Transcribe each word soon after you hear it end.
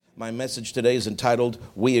My message today is entitled,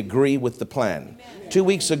 We Agree with the Plan. 2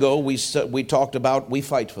 weeks ago, we talked about we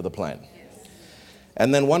fight for the plan.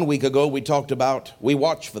 And then 1 week ago, we talked about we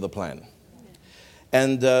watch for the plan.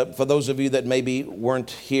 And for those of you that maybe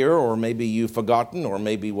weren't here, or maybe you've forgotten, or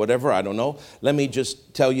maybe whatever, I don't know, let me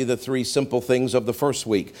just tell you the 3 simple things of the first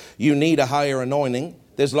week. You need a higher anointing.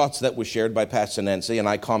 There's lots that was shared by Pastor Nancy, and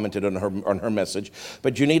I commented on her message.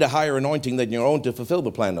 But you need a higher anointing than your own to fulfill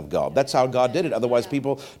the plan of God. That's how God did it. Otherwise,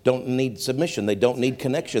 people don't need submission. They don't need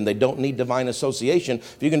connection. They don't need divine association.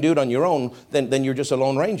 If you can do it on your own, then you're just a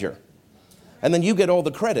lone ranger. And then you get all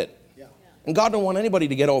the credit. And God don't want anybody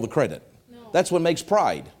to get all the credit. That's what makes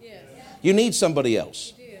pride. You need somebody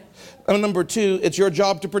else. And number 2, it's your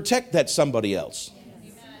job to protect that somebody else.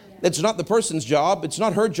 It's not the person's job. It's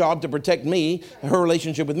not her job to protect me, her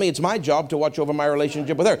relationship with me. It's my job to watch over my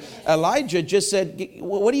relationship with her. Elijah just said,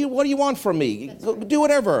 what do you want from me? Do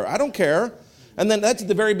whatever. I don't care. And then that's at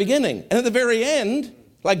the very beginning. And at the very end,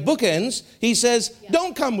 like bookends, he says,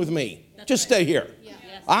 don't come with me. Just stay here.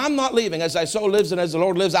 I'm not leaving. As thy soul lives and as the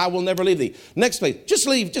Lord lives, I will never leave thee. Next place. Just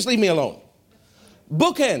leave me alone.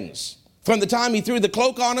 Bookends. From the time he threw the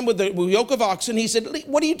cloak on him with the yoke of oxen, he said,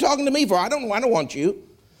 what are you talking to me for? I don't want you.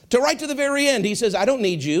 To right to the very end, he says, I don't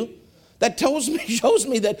need you. That shows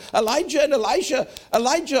me that Elijah and Elijah,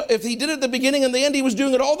 if he did it at the beginning and the end, he was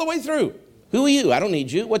doing it all the way through. Who are you? I don't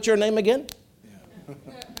need you. What's your name again?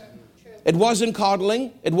 It wasn't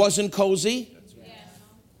coddling. It wasn't cozy.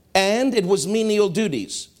 And it was menial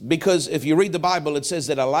duties. Because if you read the Bible, it says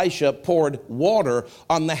that Elisha poured water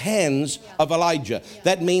on the hands of Elijah.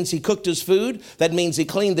 That means he cooked his food. That means he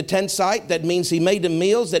cleaned the tent site. That means he made him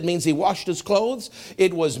meals. That means he washed his clothes.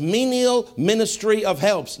 It was menial ministry of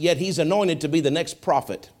helps. Yet he's anointed to be the next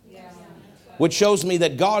prophet. Which shows me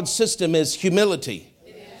that God's system is humility.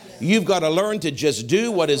 You've got to learn to just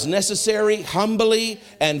do what is necessary, humbly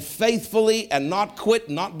and faithfully, and not quit,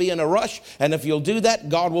 not be in a rush. And if you'll do that,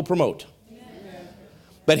 God will promote.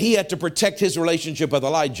 But he had to protect his relationship with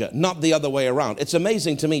Elijah, not the other way around. It's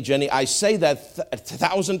amazing to me, Jenny. I say that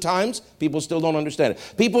 1,000 times. People still don't understand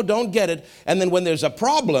it. People don't get it. And then when there's a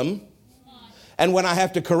problem, and when I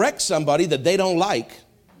have to correct somebody that they don't like,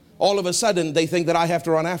 all of a sudden they think that I have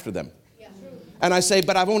to run after them. And I say,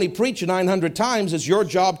 but I've only preached 900 times. It's your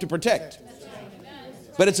job to protect.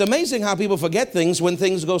 But it's amazing how people forget things when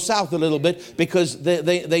things go south a little bit because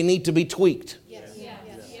they need to be tweaked.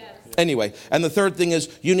 Anyway, and the third thing is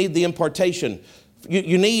you need the impartation.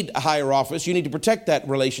 You need a higher office. You need to protect that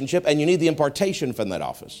relationship, and you need the impartation from that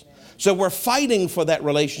office. So we're fighting for that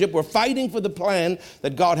relationship. We're fighting for the plan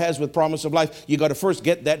that God has with Promise of Life. You got to first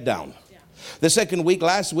get that down. The second week,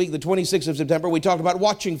 last week, the 26th of September, we talked about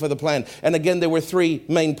watching for the plan. And again, there were 3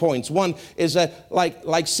 main points. One is that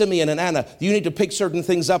like Simeon and Anna, you need to pick certain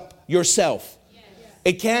things up yourself.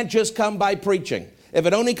 It can't just come by preaching. If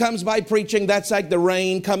it only comes by preaching, that's like the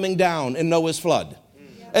rain coming down in Noah's flood.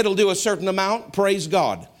 It'll do a certain amount, praise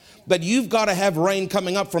God. But you've got to have rain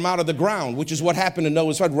coming up from out of the ground, which is what happened in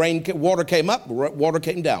Noah's flood. Water came up, water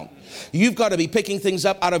came down. You've got to be picking things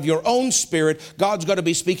up out of your own spirit. God's got to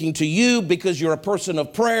be speaking to you because you're a person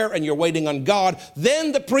of prayer and you're waiting on God.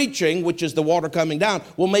 Then the preaching, which is the water coming down,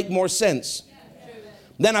 will make more sense.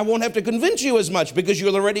 Then I won't have to convince you as much because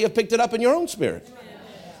you'll already have picked it up in your own spirit.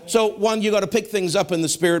 So one, you got to pick things up in the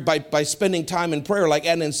spirit by spending time in prayer like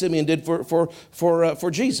Anna and Simeon did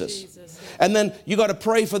for Jesus. And then you got to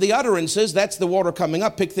pray for the utterances. That's the water coming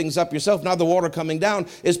up. Pick things up yourself. Now the water coming down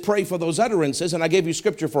is pray for those utterances. And I gave you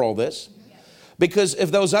scripture for all this. Because if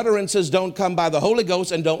those utterances don't come by the Holy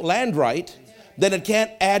Ghost and don't land right, then it can't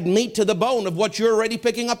add meat to the bone of what you're already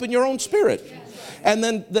picking up in your own spirit. And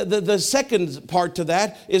then the second part to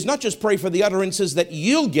that is not just pray for the utterances that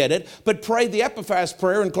you'll get it, but pray the Epiphast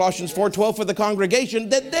prayer in Colossians 4:12 for the congregation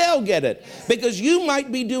that they'll get it. Because you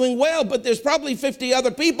might be doing well, but there's probably 50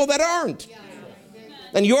 other people that aren't.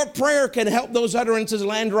 And your prayer can help those utterances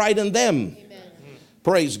land right in them.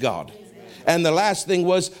 Praise God. And the last thing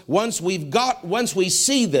was, once we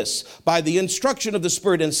see this by the instruction of the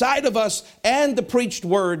Spirit inside of us and the preached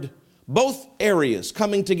word, both areas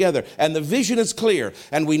coming together, and the vision is clear,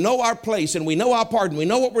 and we know our place, and we know our part, and we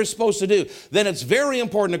know what we're supposed to do, then it's very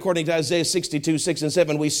important, according to Isaiah 62, 6 and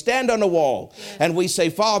 7, we stand on a wall, and we say,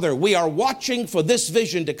 Father, we are watching for this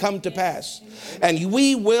vision to come to pass. And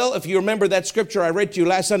we will, if you remember that scripture I read to you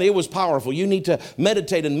last Sunday, it was powerful. You need to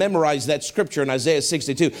meditate and memorize that scripture in Isaiah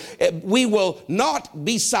 62. We will not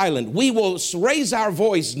be silent. We will raise our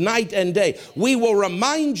voice night and day. We will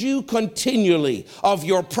remind you continually of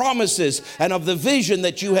your promises and of the vision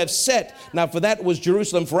that you have set. Now, for that was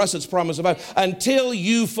Jerusalem. For us, it's promise about until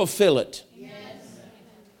you fulfill it.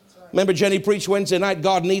 Remember Jenny preached Wednesday night,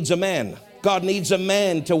 God needs a man. God needs a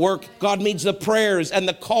man to work. God needs the prayers and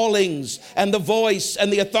the callings and the voice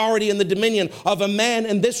and the authority and the dominion of a man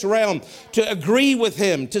in this realm to agree with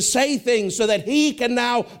him, to say things so that he can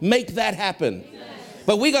now make that happen.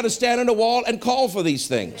 But we got to stand on the wall and call for these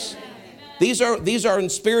things. These are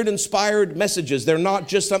Spirit-inspired messages. They're not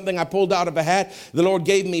just something I pulled out of a hat. The Lord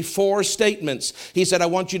gave me 4 statements. He said, I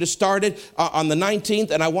want you to start it on the 19th,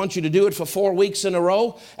 and I want you to do it for 4 weeks in a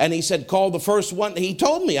row. And he said, call the first one. He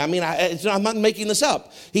told me, I'm not making this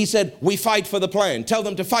up. He said, we fight for the plan. Tell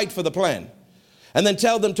them to fight for the plan. And then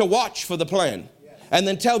tell them to watch for the plan. And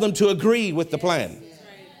then tell them to agree with the plan.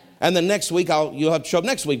 And then next week, you'll have to show up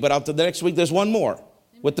next week. But after the next week, there's one more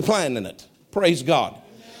with the plan in it. Praise God.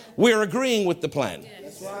 We're agreeing with the plan.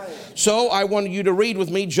 Yes. So I want you to read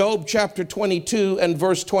with me Job chapter 22 and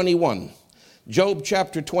verse 21. Job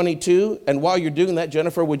chapter 22. And while you're doing that,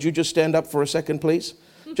 Jennifer, would you just stand up for a second, please?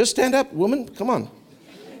 Just stand up, woman. Come on.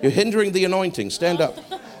 You're hindering the anointing. Stand up.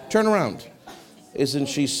 Turn around. Isn't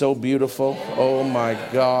she so beautiful? Oh, my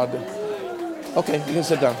God. Okay, you can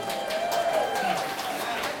sit down.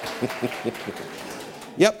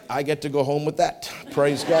 Yep, I get to go home with that.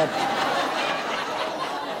 Praise God.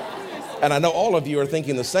 And I know all of you are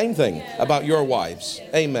thinking the same thing about your wives.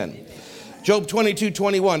 Amen. Job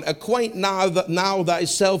 22:21. Acquaint now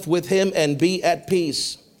thyself with him and be at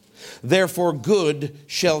peace. Therefore good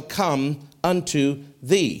shall come unto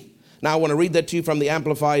thee. Now I want to read that to you from the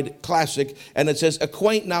Amplified Classic. And it says,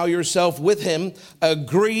 acquaint now yourself with him.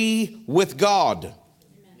 Agree with God.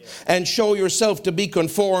 And show yourself to be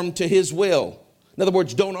conformed to his will. In other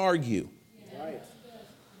words, don't argue.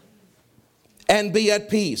 And be at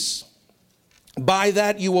peace. By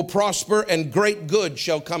that you will prosper and great good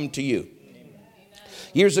shall come to you.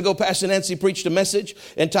 Years ago, Pastor Nancy preached a message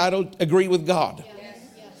entitled, Agree with God.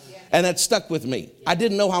 And that stuck with me. I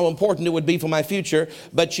didn't know how important it would be for my future,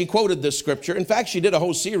 but she quoted this scripture. In fact, she did a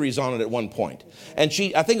whole series on it at one point. And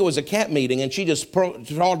I think it was a camp meeting, and she just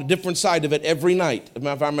taught a different side of it every night, if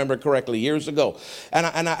I remember correctly, years ago. And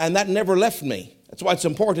that never left me. That's why it's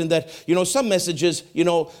important that, some messages,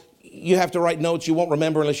 you have to write notes you won't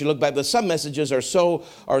remember unless you look back. But some messages are so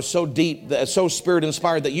deep, so Spirit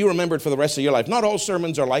inspired that you remember it for the rest of your life. Not all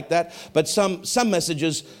sermons are like that, but some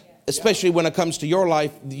messages, especially when it comes to your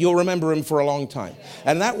life, you'll remember them for a long time.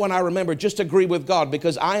 And that one I remember, just agree with God,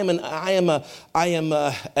 because I am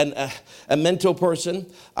a mental person.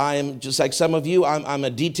 I am just like some of you. I'm a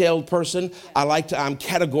detailed person. I'm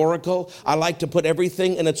categorical. I like to put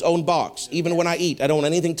everything in its own box. Even when I eat, I don't want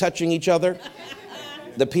anything touching each other.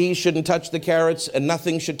 The peas shouldn't touch the carrots, and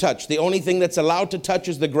nothing should touch. The only thing that's allowed to touch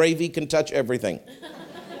is the gravy can touch everything.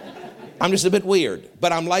 I'm just a bit weird,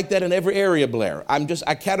 but I'm like that in every area, Blair. I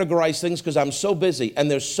categorize things because I'm so busy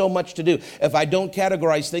and there's so much to do. If I don't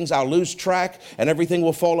categorize things, I'll lose track and everything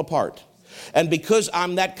will fall apart. And because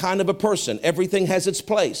I'm that kind of a person, everything has its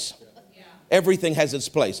place. Everything has its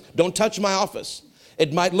place. Don't touch my office.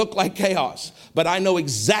 It might look like chaos, but I know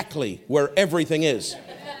exactly where everything is.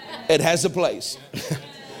 It has a place.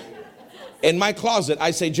 In my closet,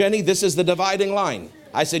 I say, Jenny, this is the dividing line.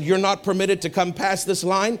 I said, you're not permitted to come past this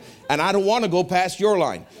line, and I don't want to go past your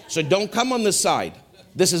line. So don't come on this side.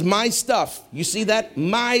 This is my stuff. You see that?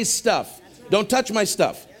 My stuff. Don't touch my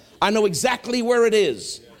stuff. I know exactly where it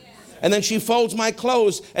is. And then she folds my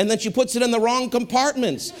clothes, and then she puts it in the wrong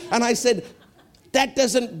compartments. And I said, that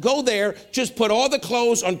doesn't go there. Just put all the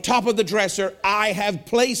clothes on top of the dresser. I have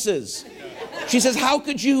places. She says, how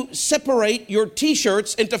could you separate your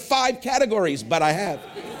T-shirts into 5 categories? But I have.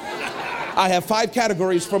 I have 5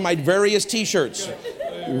 categories for my various T-shirts.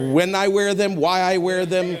 When I wear them, why I wear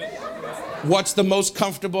them, what's the most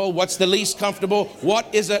comfortable, what's the least comfortable,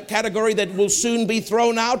 what is a category that will soon be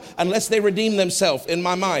thrown out unless they redeem themselves in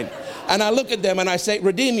my mind. And I look at them and I say,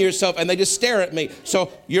 redeem yourself, and they just stare at me.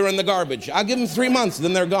 So you're in the garbage. I'll give them 3 months,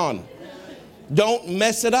 then they're gone. Don't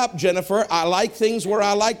mess it up, Jennifer. I like things where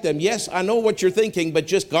I like them. Yes, I know what you're thinking, but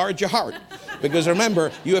just guard your heart. Because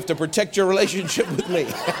remember, you have to protect your relationship with me.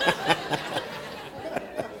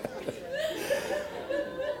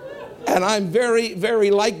 And I'm very, very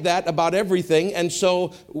like that about everything. And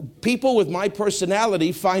so people with my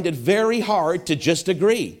personality find it very hard to just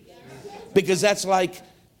agree. Because that's like,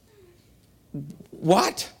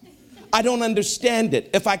 what? I don't understand it.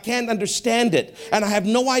 If I can't understand it, and I have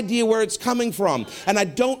no idea where it's coming from, and I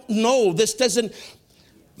don't know, this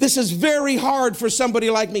is very hard for somebody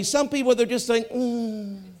like me. Some people, they're just saying,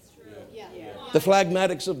 the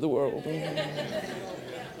phlegmatics of the world.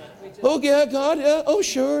 Oh, yeah, God, yeah. Oh,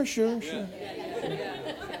 sure.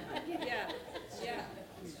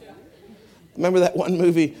 Remember that one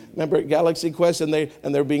movie? Remember Galaxy Quest? And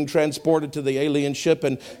they're being transported to the alien ship.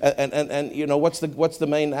 And you know, what's the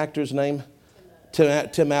main actor's name?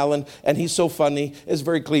 Tim Allen, and he's so funny. It's a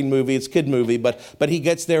very clean movie. It's a kid movie, but he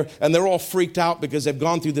gets there, and they're all freaked out because they've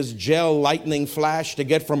gone through this gel lightning flash to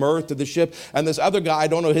get from Earth to the ship. And this other guy, I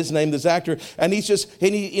don't know his name, this actor, and he just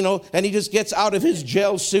gets out of his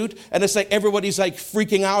gel suit, and it's like everybody's like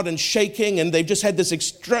freaking out and shaking, and they've just had this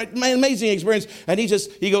amazing experience. And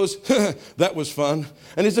he goes, that was fun.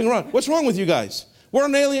 And he's looking around. What's wrong with you guys? We're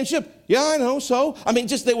on an alien ship. Yeah, I know. So I mean,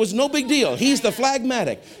 there was no big deal. He's the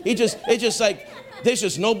phlegmatic. There's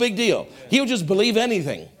just no big deal. He'll just believe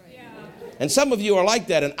anything. And some of you are like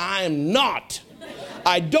that, and I am not.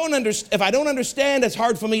 If I don't understand, it's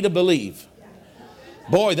hard for me to believe.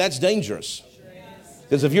 Boy, that's dangerous.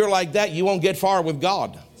 Because if you're like that, you won't get far with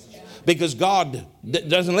God. Because God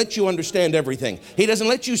doesn't let you understand everything. He doesn't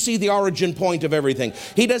let you see the origin point of everything.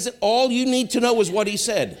 All you need to know is what he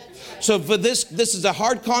said. So for this is a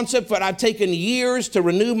hard concept, but I've taken years to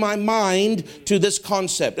renew my mind to this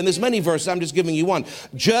concept. And there's many verses, I'm just giving you one.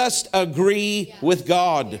 Just agree with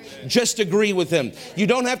God. Just agree with him. You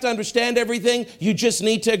don't have to understand everything. You just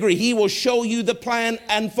need to agree. He will show you the plan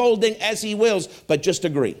unfolding as he wills, but just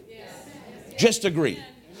agree. Just agree.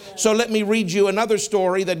 So let me read you another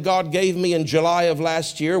story that God gave me in July of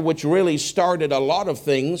last year, which really started a lot of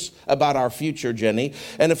things about our future, Jenny.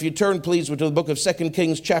 And if you turn, please, to the book of 2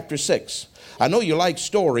 Kings chapter 6. I know you like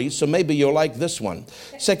stories, so maybe you'll like this one.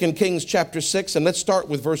 2 Kings chapter 6, and let's start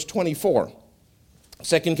with verse 24.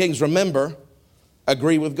 2 Kings, remember,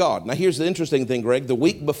 agree with God. Now here's the interesting thing, Greg. The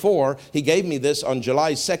week before, he gave me this on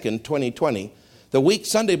July 2nd, 2020.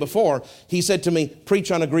 Sunday before, he said to me,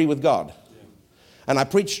 preach on agree with God. And I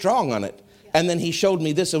preached strong on it. And then he showed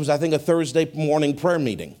me this. It was, I think, a Thursday morning prayer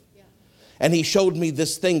meeting. And he showed me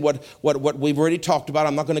this thing, what we've already talked about.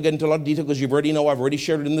 I'm not going to get into a lot of detail because you already know I've already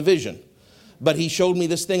shared it in the vision. But he showed me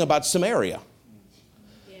this thing about Samaria.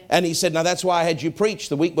 And he said, now that's why I had you preach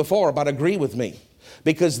the week before about agree with me.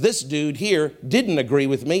 Because this dude here didn't agree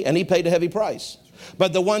with me and he paid a heavy price.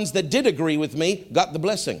 But the ones that did agree with me got the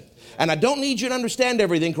blessing. And I don't need you to understand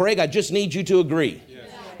everything, Craig. I just need you to agree.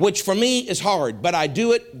 Which for me is hard, but I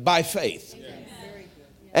do it by faith.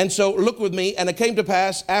 And so look with me, and it came to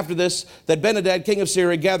pass after this that Benhadad, king of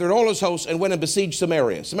Syria, gathered all his hosts and went and besieged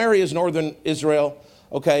Samaria. Samaria is northern Israel.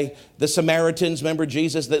 Okay, the Samaritans, remember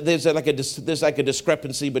Jesus? There's like a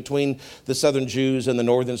discrepancy between the southern Jews and the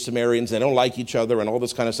northern Samaritans. They don't like each other and all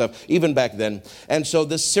this kind of stuff, even back then. And so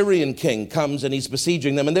this Syrian king comes and he's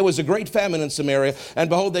besieging them. And there was a great famine in Samaria. And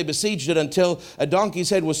behold, they besieged it until a donkey's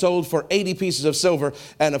head was sold for 80 pieces of silver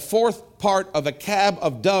and a fourth part of a cab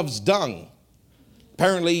of dove's dung.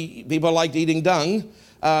 Apparently, people liked eating dung.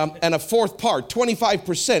 And a fourth part,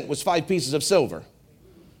 25%, was 5 pieces of silver.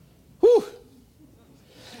 Whew.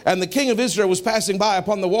 And the king of Israel was passing by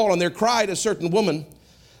upon the wall, and there cried a certain woman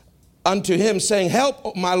unto him, saying,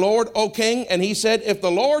 help, my lord, O king. And he said, if the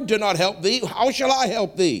Lord do not help thee, how shall I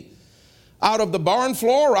help thee? Out of the barn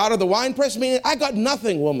floor or out of the winepress? Meaning, I got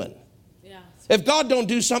nothing, woman. Yeah. If God don't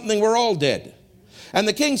do something, we're all dead. And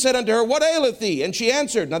the king said unto her, what aileth thee? And she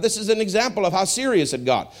answered, now this is an example of how serious it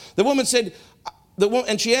got. The woman said,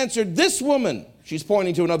 and she answered, this woman, she's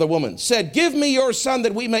pointing to another woman, said, give me your son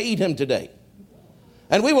that we may eat him today.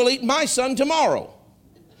 And we will eat my son tomorrow.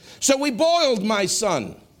 So we boiled my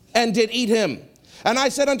son and did eat him. And I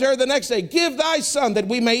said unto her the next day, give thy son that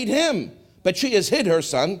we may eat him. But she has hid her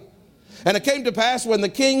son. And it came to pass when the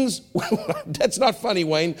kings, that's not funny,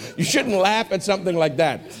 Wayne. You shouldn't laugh at something like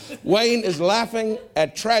that. Wayne is laughing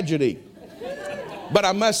at tragedy. But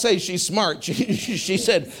I must say she's smart. She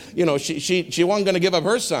said, she wasn't going to give up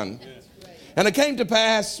her son. And it came to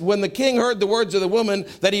pass when the king heard the words of the woman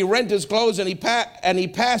that he rent his clothes and he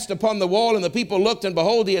passed upon the wall, and the people looked, and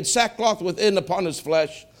behold, he had sackcloth within upon his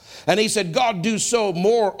flesh. And he said, God do so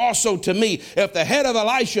more also to me, if the head of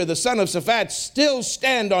Elisha, the son of Shaphat, still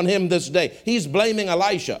stand on him this day. He's blaming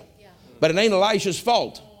Elisha, but it ain't Elisha's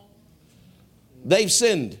fault. They've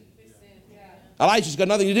sinned. Elisha's got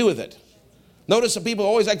nothing to do with it. Notice that people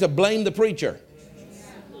always like to blame the preacher.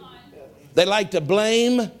 They like to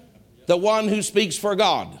blame the one who speaks for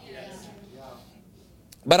God.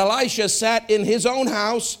 But Elisha sat in his own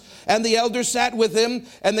house, and the elders sat with him,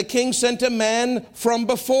 and the king sent a man from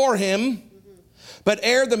before him. But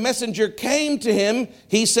ere the messenger came to him,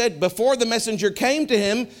 he said, before the messenger came to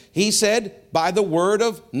him, he said, by the word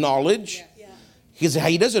of knowledge.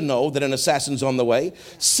 He doesn't know that an assassin's on the way.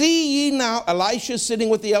 See ye now, Elisha's sitting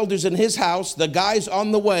with the elders in his house. The guy's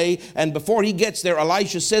on the way. And before he gets there,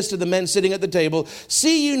 Elisha says to the men sitting at the table,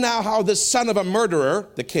 see you now how the son of a murderer,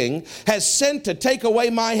 the king, has sent to take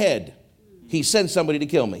away my head. He sent somebody to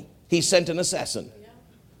kill me. He sent an assassin.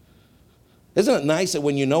 Isn't it nice that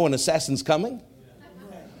when you know an assassin's coming?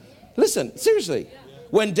 Listen, seriously.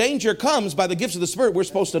 When danger comes by the gifts of the Spirit, we're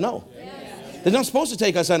supposed to know. They're not supposed to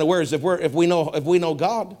take us unawares if we know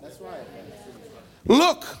God.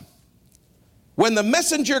 Look, when the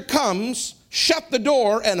messenger comes, shut the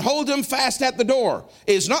door and hold him fast at the door.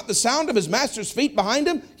 Is not the sound of his master's feet behind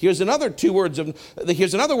him? Here's another word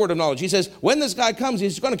of knowledge. He says, when this guy comes,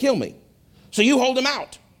 he's going to kill me. So you hold him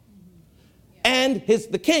out. And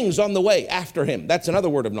the king's on the way after him. That's another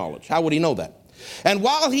word of knowledge. How would he know that? And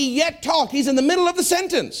while he yet talked, he's in the middle of the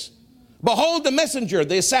sentence. Behold, the messenger,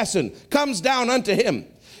 the assassin, comes down unto him.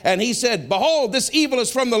 And he said, behold, this evil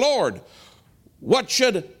is from the Lord.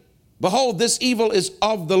 Behold, this evil is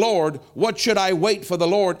of the Lord. What should I wait for the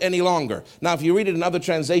Lord any longer? Now, if you read it in other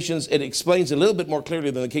translations, it explains a little bit more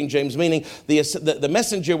clearly than the King James, meaning the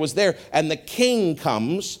messenger was there and the king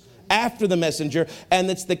comes after the messenger, and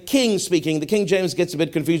it's the king speaking. The King James gets a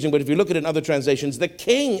bit confusing, but if you look at it in other translations, the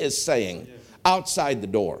king is saying outside the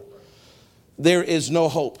door, there is no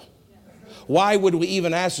hope. Why would we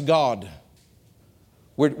even ask God?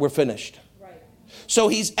 We're finished. So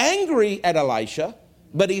he's angry at Elisha,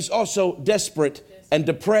 but he's also desperate and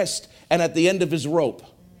depressed and at the end of his rope.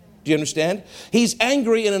 Do you understand? He's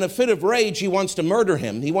angry and in a fit of rage. He wants to murder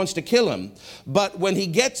him. He wants to kill him. But when he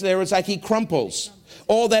gets there, it's like he crumples.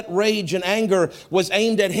 All that rage and anger was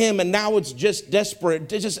aimed at him, and now it's just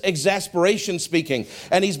desperate, it's just exasperation speaking.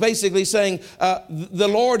 And he's basically saying, the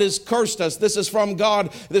Lord has cursed us. This is from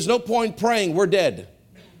God. There's no point praying. We're dead.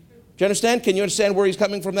 Do you understand? Can you understand where he's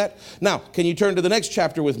coming from that? Now, can you turn to the next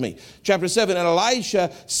chapter with me? Chapter 7, and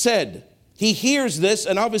Elisha said, he hears this,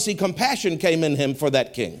 and obviously compassion came in him for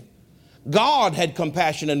that king. God had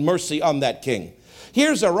compassion and mercy on that king.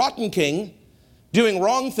 Here's a rotten king doing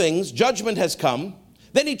wrong things. Judgment has come.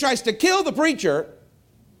 Then he tries to kill the preacher.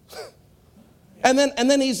 And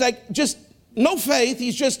then he's like, just no faith.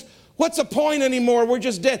 He's just, what's the point anymore? We're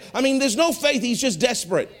just dead. I mean, there's no faith. He's just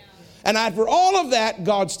desperate. And after all of that,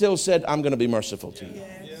 God still said, I'm going to be merciful to you.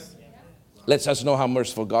 Lets us know how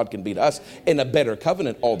merciful God can be to us in a better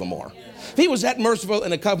covenant all the more. If he was that merciful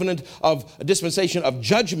in a covenant of a dispensation of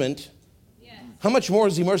judgment, how much more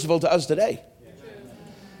is he merciful to us today?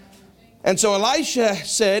 And so Elisha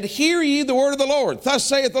said, hear ye the word of the Lord. Thus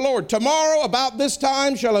saith the Lord, tomorrow about this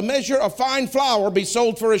time shall a measure of fine flour be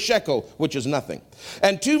sold for a shekel, which is nothing.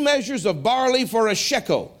 And 2 measures of barley for a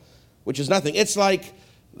shekel, which is nothing. It's like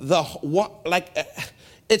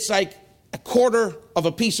it's like a quarter of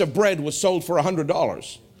a piece of bread was sold for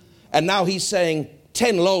 $100. And now he's saying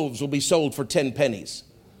 10 loaves will be sold for 10 pennies.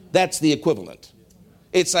 That's the equivalent.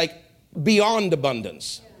 It's like beyond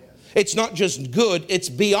abundance. It's not just good, it's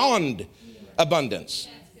beyond abundance.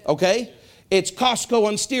 Okay? It's Costco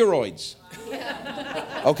on steroids.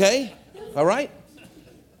 Okay? All right?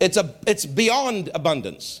 It's beyond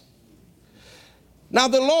abundance. Now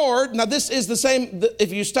the Lord, this is the same,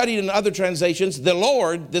 if you studied in other translations, the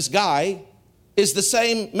Lord, this guy, is the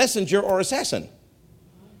same messenger or assassin.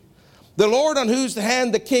 The Lord on whose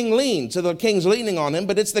hand the king leaned, so the king's leaning on him,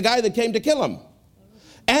 but it's the guy that came to kill him.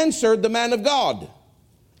 Answered the man of God.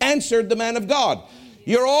 Answered the man of God.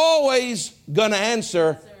 You're always going to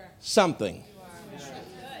answer something.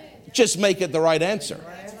 Just make it the right answer.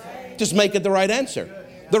 Just make it the right answer.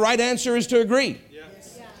 The right answer is to agree.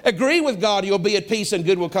 Agree with God, you'll be at peace and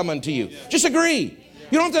good will come unto you. Just agree.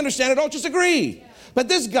 You don't have to understand it all, just agree. But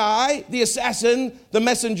this guy, the assassin, the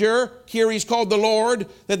messenger, here he's called the Lord,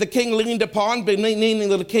 that the king leaned upon, meaning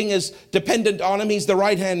that the king is dependent on him, he's the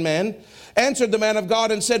right-hand man, answered the man of God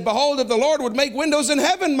and said, behold, if the Lord would make windows in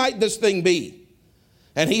heaven, might this thing be?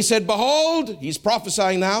 And he said, behold, he's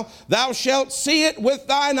prophesying now, thou shalt see it with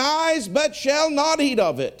thine eyes, but shall not eat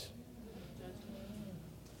of it.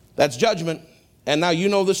 That's judgment. And now you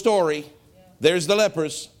know the story. There's the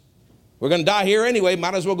lepers. We're going to die here anyway.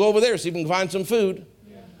 Might as well go over there, see if we can find some food.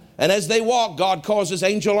 And as they walk, God causes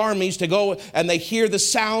angel armies to go, and they hear the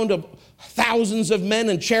sound of thousands of men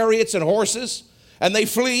and chariots and horses. And they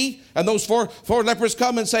flee, and those four lepers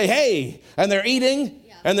come and say, hey, and they're eating,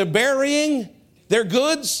 and they're burying their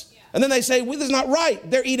goods. And then they say, well, this is not right.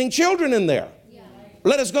 They're eating children in there.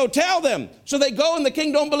 Let us go tell them. So they go, and the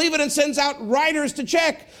king don't believe it and sends out riders to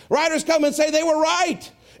check. Riders come and say they were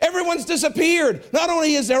right. Everyone's disappeared. Not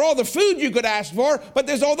only is there all the food you could ask for, but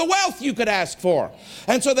there's all the wealth you could ask for.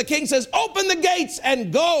 And so the king says, open the gates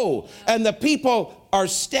and go. And the people are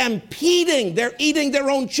stampeding. They're eating their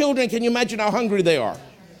own children. Can you imagine how hungry they are?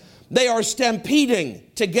 They are stampeding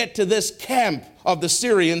to get to this camp of the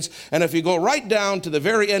Syrians. And if you go right down to the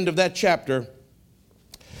very end of that chapter,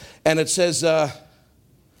 and it says,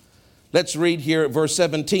 Let's read here at verse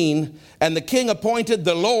 17. And the king appointed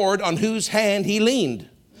the Lord on whose hand he leaned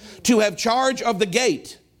to have charge of the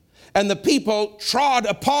gate. And the people trod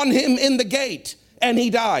upon him in the gate, and he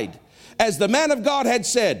died, as the man of God had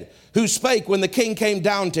said, who spake when the king came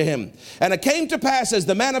down to him. And it came to pass, as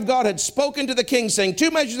the man of God had spoken to the king, saying,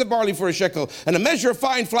 2 measures of barley for a shekel, and a measure of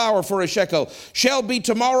fine flour for a shekel, shall be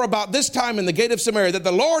tomorrow about this time in the gate of Samaria, that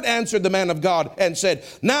the Lord answered the man of God and said,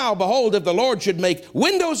 now, behold, if the Lord should make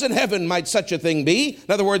windows in heaven, might such a thing be?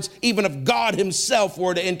 In other words, even if God himself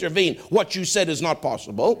were to intervene, what you said is not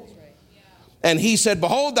possible. And he said,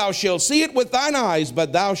 behold, thou shalt see it with thine eyes,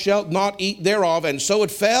 but thou shalt not eat thereof. And so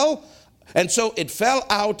it fell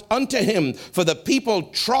out unto him, for the people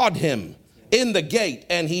trod him in the gate,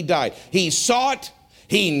 and he died. He saw it,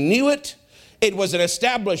 he knew it, it was an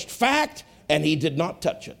established fact, and he did not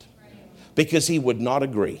touch it because he would not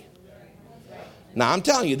agree. Now I'm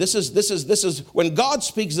telling you, this is when God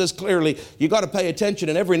speaks this clearly, you got to pay attention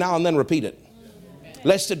and every now and then repeat it,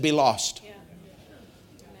 lest it be lost.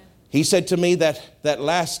 He said to me that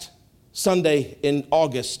last Sunday in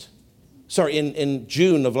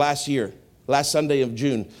June of last year, last Sunday of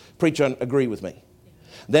June, preacher agree with me.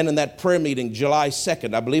 Then in that prayer meeting, July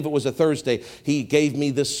 2nd, I believe it was a Thursday, he gave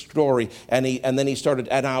me this story, and then he started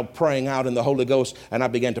praying out in the Holy Ghost, and I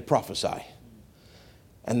began to prophesy.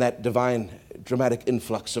 And that dramatic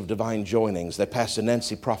influx of divine joinings that Pastor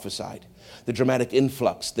Nancy prophesied, the dramatic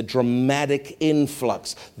influx.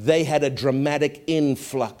 They had a dramatic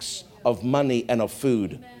influx of money and of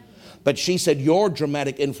food. But she said, your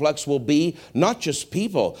dramatic influx will be not just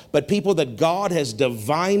people, but people that God has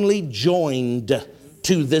divinely joined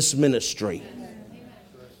to this ministry.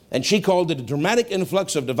 And she called it a dramatic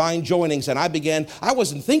influx of divine joinings. And I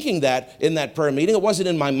wasn't thinking that in that prayer meeting. It wasn't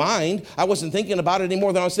in my mind. I wasn't thinking about it any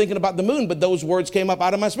more than I was thinking about the moon. But those words came up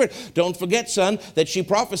out of my spirit. Don't forget, son, that she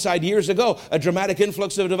prophesied years ago, a dramatic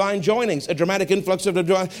influx of divine joinings, a dramatic influx of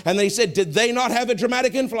divine. And they said, did they not have a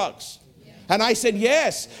dramatic influx? And I said,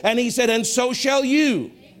 yes. And he said, and so shall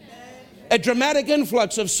you. A dramatic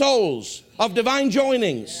influx of souls, of divine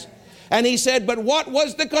joinings. And he said, but what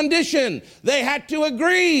was the condition? They had to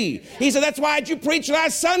agree. He said, that's why you preached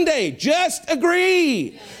last Sunday. Just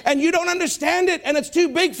agree. And you don't understand it, and it's too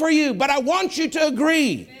big for you, but I want you to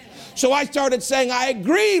agree. So I started saying, I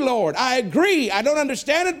agree, Lord. I agree. I don't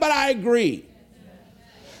understand it, but I agree.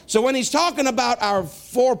 So when he's talking about our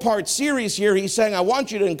 4-part series here, he's saying, I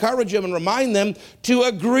want you to encourage them and remind them to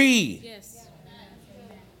agree. Yes.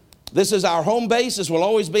 This is our home base. This will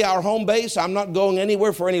always be our home base. I'm not going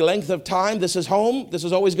anywhere for any length of time. This is home. This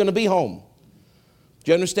is always going to be home.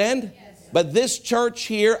 Do you understand? Yes. But this church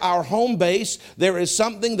here, our home base, there is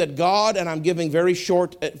something that God, and I'm giving very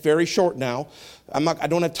short now. I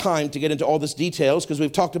don't have time to get into all this details because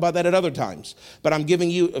we've talked about that at other times. But I'm giving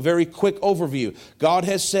you a very quick overview. God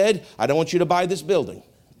has said, I don't want you to buy this building.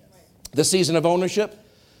 The season of ownership,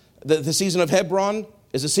 the season of Hebron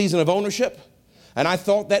is a season of ownership. And I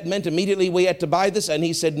thought that meant immediately we had to buy this. And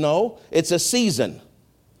he said, no, it's a season.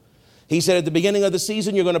 He said at the beginning of the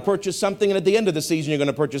season, you're going to purchase something. And at the end of the season, you're going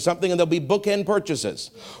to purchase something. And there'll be bookend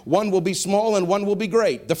purchases. One will be small and one will be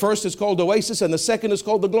great. The first is called Oasis and the second is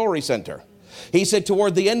called the Glory Center. He said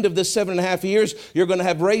toward the end of this 7.5 years, you're going to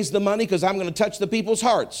have raised the money because I'm going to touch the people's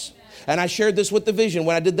hearts. And I shared this with the vision.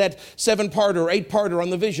 When I did that 7-parter, 8-parter on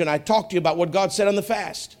the vision, I talked to you about what God said on the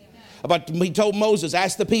fast. He told Moses,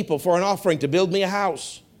 ask the people for an offering to build me a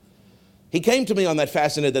house. He came to me on that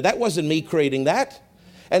fast and said that wasn't me creating that.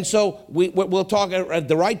 And so we'll talk at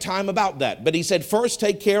the right time about that. But he said, first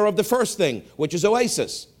take care of the first thing, which is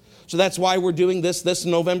Oasis. So that's why we're doing this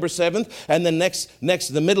November 7th. And then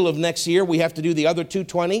the middle of next year, we have to do the other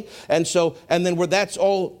 220. And then that's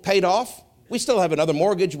all paid off. We still have another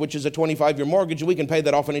mortgage, which is a 25-year mortgage. We can pay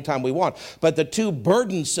that off anytime we want. But the two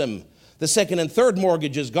burdensome, the second and third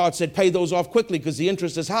mortgages, God said, pay those off quickly because the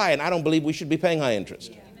interest is high, and I don't believe we should be paying high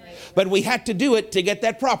interest. But we had to do it to get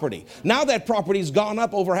that property. Now that property's gone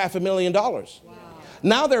up over $500,000. Wow.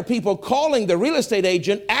 Now there are people calling the real estate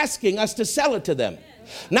agent asking us to sell it to them.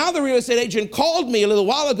 Now the real estate agent called me a little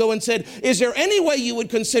while ago and said, is there any way you would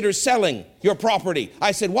consider selling your property?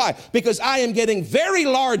 I said, why? Because I am getting very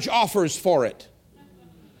large offers for it.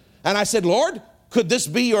 And I said, Lord, could this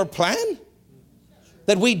be your plan?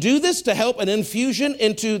 That we do this to help an infusion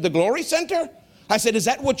into the Glory Center? I said, is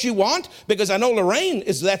that what you want? Because I know Lorraine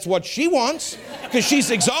that's what she wants because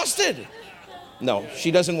she's exhausted. No,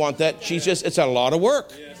 she doesn't want that. It's a lot of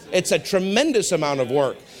work. It's a tremendous amount of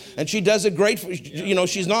work. And she does it great.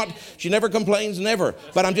 She never complains, never.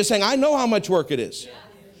 But I'm just saying, I know how much work it is.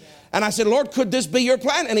 And I said, Lord, could this be your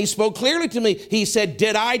plan? And he spoke clearly to me. He said,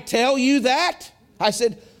 did I tell you that? I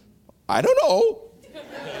said, I don't know.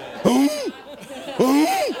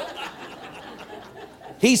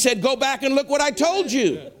 He said, go back and look what I told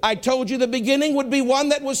you. I told you the beginning would be one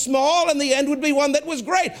that was small and the end would be one that was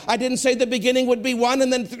great. I didn't say the beginning would be one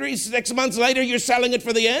and then 6 months later you're selling it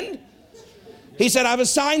for the end. He said, I've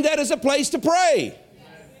assigned that as a place to pray.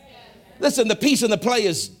 Listen, the peace and the play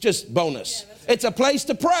is just bonus. It's a place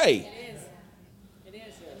to pray.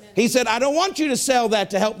 He said, I don't want you to sell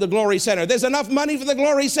that to help the Glory Center. There's enough money for the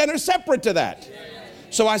Glory Center separate to that.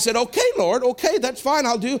 So I said, okay, Lord, okay, that's fine.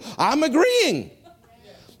 I'm agreeing.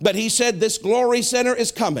 But he said, this Glory Center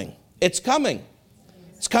is coming. It's coming.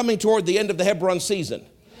 It's coming toward the end of the Hebron season.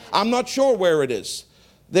 I'm not sure where it is.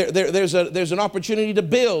 There's an opportunity to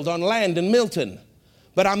build on land in Milton.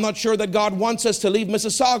 But I'm not sure that God wants us to leave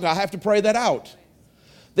Mississauga. I have to pray that out.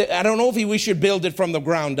 I don't know if we should build it from the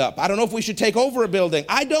ground up. I don't know if we should take over a building.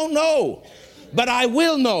 I don't know. But I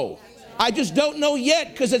will know. I just don't know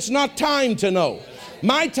yet because it's not time to know.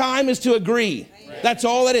 My time is to agree. That's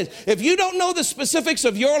all it is. If you don't know the specifics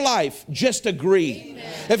of your life, just agree.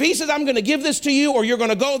 If he says, I'm going to give this to you, or you're going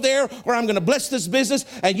to go there, or I'm going to bless this business,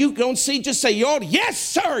 and you don't see, just say, yes,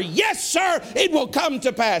 sir, it will come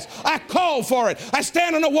to pass. I call for it. I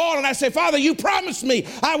stand on the wall and I say, Father, you promised me.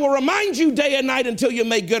 I will remind you day and night until you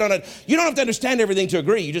make good on it. You don't have to understand everything to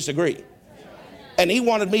agree. You just agree. And he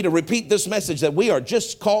wanted me to repeat this message that we are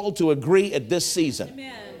just called to agree at this season.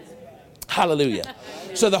 Amen. Hallelujah.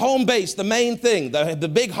 So the home base, the main thing,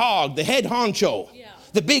 the big hog, the head honcho,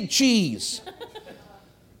 the big cheese,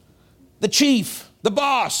 the chief, the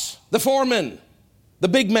boss, the foreman, the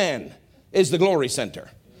big man is the Glory Center.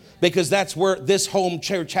 Because that's where this home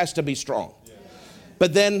church has to be strong.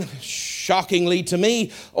 But then, shockingly to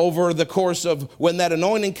me, over the course of when that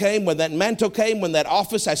anointing came, when that mantle came, when that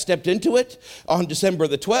office, I stepped into it on December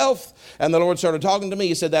the 12th. And the Lord started talking to me.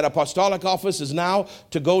 He said that apostolic office is now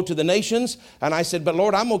to go to the nations. And I said, but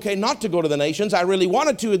Lord, I'm okay not to go to the nations. I really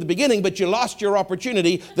wanted to at the beginning, but you lost your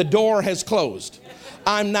opportunity. The door has closed.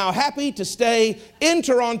 I'm now happy to stay in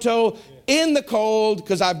Toronto in the cold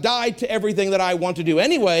because I've died to everything that I want to do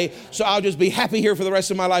anyway, so I'll just be happy here for the rest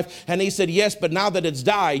of my life. And he said, yes, but now that it's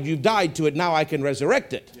died, you've died to it, now I can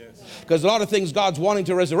resurrect it. Because a lot of things God's wanting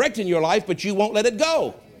to resurrect in your life, but you won't let it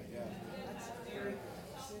go.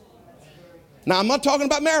 Now, I'm not talking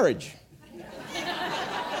about marriage.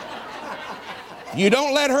 You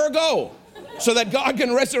don't let her go so that God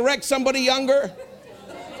can resurrect somebody younger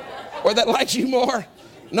or that likes you more.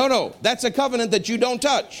 No, that's a covenant that you don't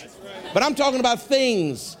touch. But I'm talking about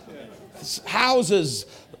things, houses,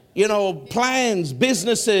 plans,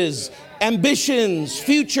 businesses, ambitions,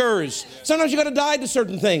 futures. Sometimes you got to die to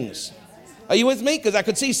certain things. Are you with me? Because I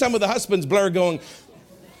could see some of the husbands blur going.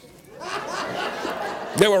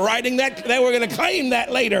 They were writing that. They were going to claim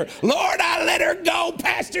that later. Lord, I let her go.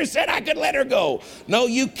 Pastor said I could let her go. No,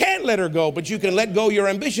 you can't let her go, but you can let go your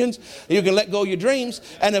ambitions. You can let go your dreams.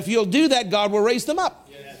 And if you'll do that, God will raise them up.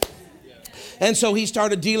 And so he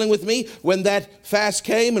started dealing with me when that fast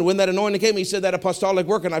came and when that anointing came. He said that apostolic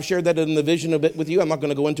work, and I've shared that in the vision a bit with you. I'm not going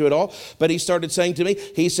to go into it all. But he started saying to me,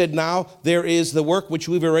 he said, now there is the work which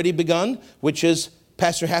we've already begun, which is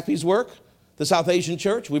Pastor Happy's work, the South Asian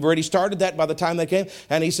church. We've already started that by the time they came.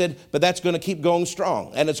 And he said, but that's going to keep going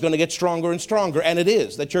strong. And it's going to get stronger and stronger. And it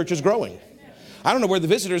is. The church is growing. I don't know where the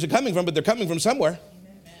visitors are coming from, but they're coming from somewhere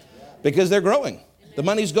because they're growing. The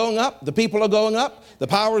money's going up. The people are going up. The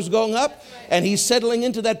power is going up. And he's settling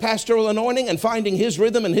into that pastoral anointing and finding his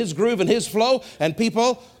rhythm and his groove and his flow. And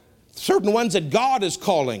people, certain ones that God is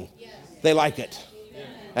calling, they like it.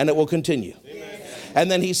 And it will continue. And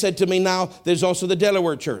then he said to me, now there's also the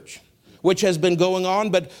Delaware church, which has been going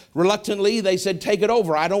on, but reluctantly they said, take it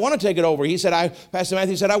over. I don't want to take it over. He said, Pastor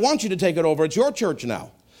Matthew said, I want you to take it over. It's your church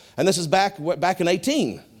now. And this is back in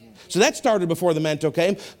 18. So that started before the mantle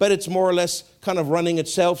came, but it's more or less kind of running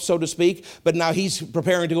itself, so to speak. But now he's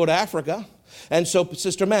preparing to go to Africa. And so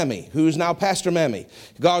Sister Mammy, who's now Pastor Mammy,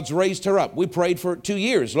 God's raised her up. We prayed for 2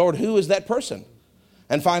 years. Lord, who is that person?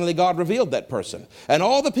 And finally God revealed that person. And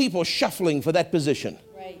all the people shuffling for that position.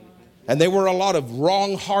 Right. And there were a lot of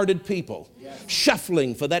wrong-hearted people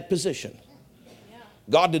shuffling for that position.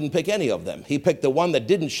 God didn't pick any of them. He picked the one that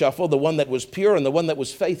didn't shuffle, the one that was pure, and the one that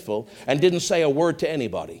was faithful, and didn't say a word to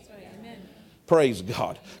anybody. Praise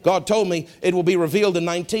God. God told me it will be revealed in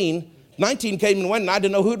 19. 19 came and went, and I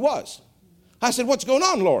didn't know who it was. I said, what's going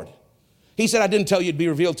on, Lord? He said, I didn't tell you it'd be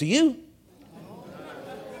revealed to you.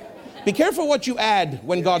 Be careful what you add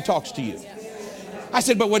when God talks to you. I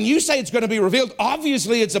said, but when you say it's going to be revealed,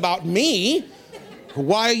 obviously it's about me.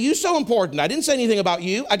 Why are you so important? I didn't say anything about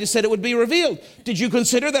you. I just said it would be revealed. Did you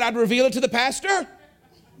consider that I'd reveal it to the pastor?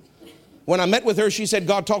 When I met with her, she said,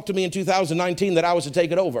 God talked to me in 2019 that I was to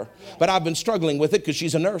take it over. But I've been struggling with it because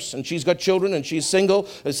she's a nurse and she's got children and she's single,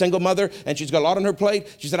 a single mother, and she's got a lot on her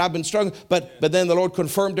plate. She said, I've been struggling. But then the Lord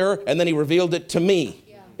confirmed her, and then he revealed it to me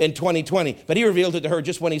in 2020. But he revealed it to her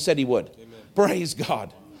just when he said he would. Amen. Praise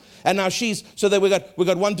God. And now so that we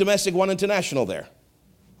got one domestic, one international there.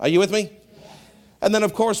 Are you with me? And then,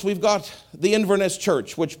 of course, we've got the Inverness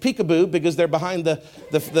Church, which peekaboo, because they're behind the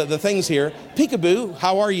things here. Peekaboo,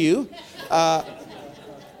 how are you? Am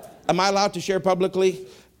I allowed to share publicly?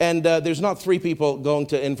 And there's not 3 people going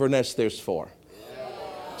to Inverness, there's 4.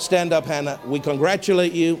 Stand up, Hannah. We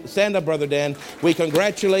congratulate you. Stand up, Brother Dan. We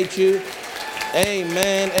congratulate you.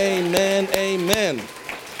 Amen, amen, amen.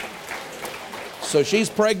 So she's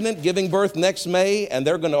pregnant, giving birth next May, and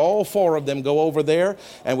they're going to, all 4 of them, go over there.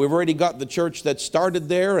 And we've already got the church that started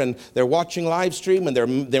there, and they're watching live stream, and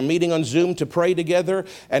they're meeting on Zoom to pray together.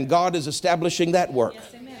 And God is establishing that work.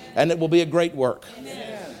 Yes, and it will be a great work.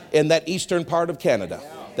 Amen. In that eastern part of Canada.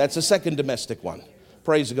 That's the second domestic one.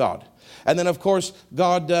 Praise God. And then, of course,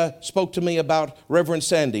 God spoke to me about Reverend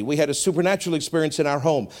Sandy. We had a supernatural experience in our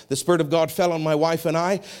home. The Spirit of God fell on my wife and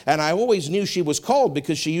I always knew she was called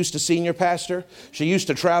because she used to senior pastor. She used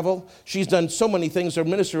to travel. She's done so many things. Her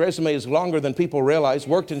ministry resume is longer than people realize.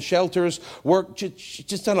 Worked in shelters, she's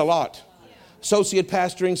just done a lot. Associate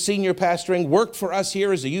pastoring, senior pastoring, worked for us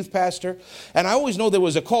here as a youth pastor. And I always know there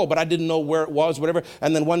was a call, but I didn't know where it was, whatever.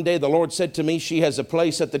 And then one day the Lord said to me, she has a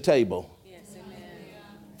place at the table.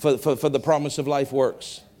 For the Promise of Life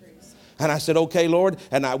Works. And I said, okay, Lord.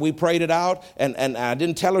 And we prayed it out. And I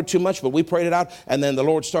didn't tell her too much, but we prayed it out. And then the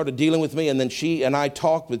Lord started dealing with me. And then she and I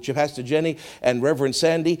talked with Pastor Jenny. And Reverend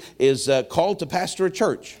Sandy is called to pastor a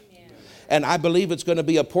church. Yeah. And I believe it's going to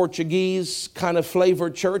be a Portuguese kind of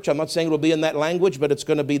flavored church. I'm not saying it'll be in that language, but it's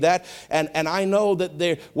going to be that. And I know that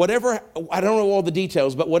I don't know all the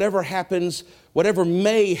details, but whatever happens, whatever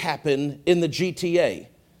may happen in the GTA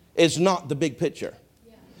is not the big picture.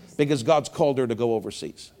 Because God's called her to go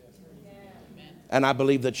overseas. And I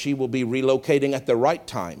believe that she will be relocating at the right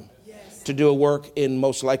time to do a work in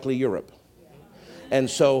most likely Europe. And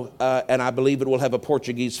so, and I believe it will have a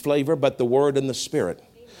Portuguese flavor, but the Word and the Spirit.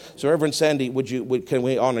 So Reverend Sandy, can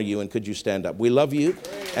we honor you, and could you stand up? We love you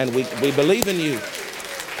and we believe in you.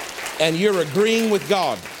 And you're agreeing with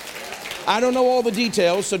God. I don't know all the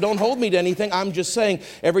details, so don't hold me to anything. I'm just saying,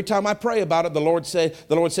 every time I pray about it, the Lord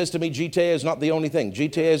says to me, GTA is not the only thing.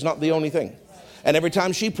 GTA is not the only thing. And every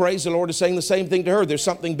time she prays, the Lord is saying the same thing to her. There's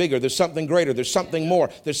something bigger. There's something greater. There's something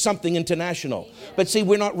more. There's something international. But see,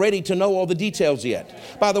 we're not ready to know all the details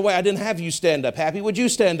yet. By the way, I didn't have you stand up. Happy, would you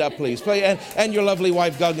stand up, please? And your lovely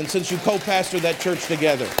wife, Guggen, since you co-pastor that church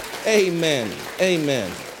together. Amen.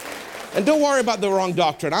 Amen. And don't worry about the wrong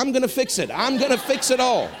doctrine. I'm going to fix it. I'm going to fix it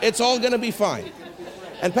all. It's all going to be fine.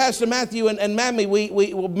 And Pastor Matthew and Mammy,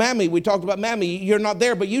 we talked about Mammy. You're not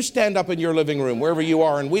there, but you stand up in your living room, wherever you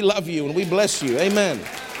are, and we love you and we bless you. Amen.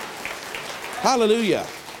 Hallelujah.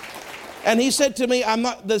 And he said to me,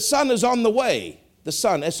 the son is on the way. The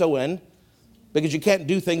son, S-O-N, because you can't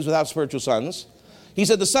do things without spiritual sons. He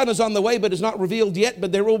said, the Son is on the way, but is not revealed yet,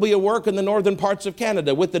 but there will be a work in the northern parts of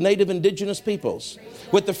Canada with the native indigenous peoples,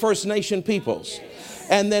 with the First Nation peoples.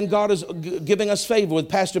 And then God is giving us favor with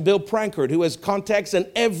Pastor Bill Prankard, who has contacts in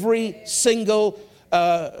every single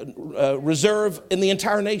reserve in the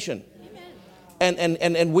entire nation.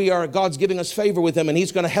 And God's giving us favor with him, and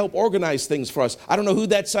he's going to help organize things for us. I don't know who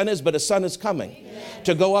that son is, but a son is coming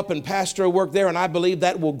to go up and pastor a work there, and I believe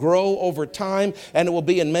that will grow over time, and it will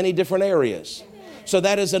be in many different areas. So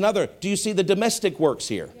that is another. Do you see the domestic works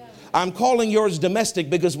here? I'm calling yours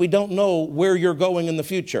domestic because we don't know where you're going in the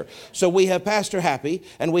future. So we have Pastor Happy,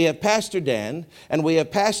 and we have Pastor Dan, and we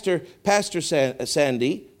have Pastor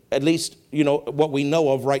Sandy, at least, what we know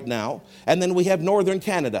of right now. And then we have Northern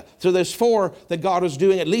Canada. So there's 4 that God is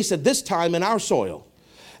doing, at least at this time, in our soil.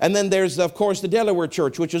 And then there's, of course, the Delaware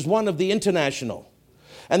Church, which is one of the international.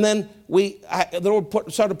 And then the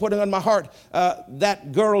Lord started putting on my heart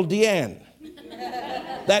that girl Deanne.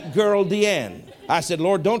 That girl Deanne. I said,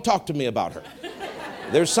 Lord, don't talk to me about her.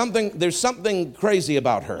 There's something crazy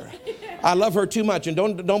about her. I love her too much, and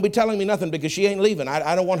don't be telling me nothing because she ain't leaving.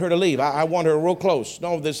 I don't want her to leave. I want her real close.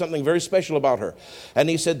 No, there's something very special about her. And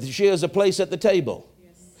he said, she has a place at the table.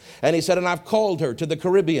 And he said, and I've called her to the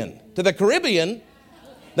Caribbean. To the Caribbean?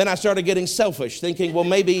 Then I started getting selfish, thinking, well,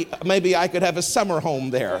 maybe I could have a summer home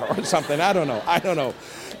there or something. I don't know.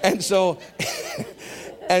 And so...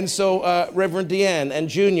 And so Reverend Deanne and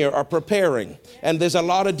Junior are preparing. And there's a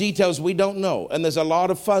lot of details we don't know. And there's a lot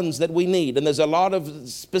of funds that we need. And there's a lot of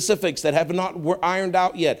specifics that have not ironed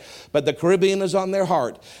out yet. But the Caribbean is on their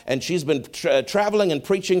heart. And she's been traveling and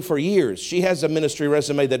preaching for years. She has a ministry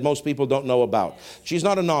resume that most people don't know about. She's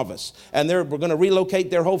not a novice. And we're going to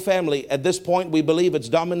relocate their whole family. At this point, we believe it's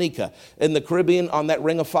Dominica in the Caribbean on that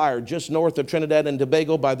ring of fire, just north of Trinidad and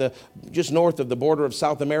Tobago, just north of the border of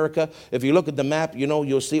South America. If you look at the map,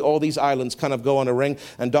 you'll see all these islands kind of go on a ring.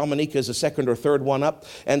 And Dominica is the second or third one up.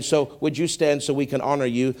 And so would you stand so we can honor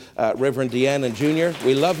you, Reverend Deanne and Junior?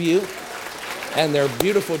 We love you. And they're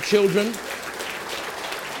beautiful children.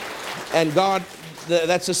 And God,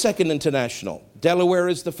 that's the second international. Delaware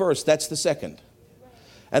is the first. That's the second.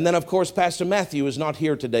 And then, of course, Pastor Matthew is not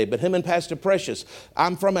here today, but him and Pastor Precious.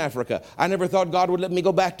 I'm from Africa. I never thought God would let me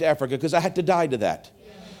go back to Africa because I had to die to that.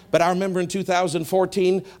 But I remember in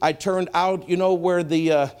 2014, I turned out, where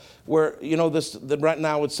right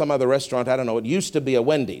now it's some other restaurant. I don't know. It used to be a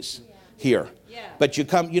Wendy's here. But you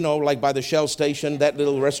come, like by the Shell station, that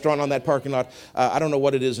little restaurant on that parking lot. I don't know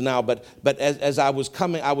what it is now, but as I was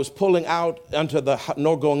coming, I was pulling out onto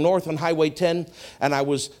going north on Highway 10, and there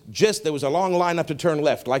was a long lineup to turn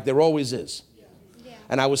left, like there always is.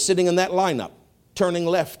 And I was sitting in that lineup, turning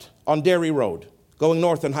left on Dairy Road, going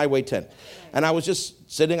north on Highway 10. And I was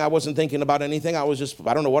just sitting. I wasn't thinking about anything. I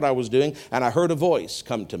don't know what I was doing. And I heard a voice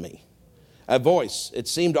come to me. A voice. It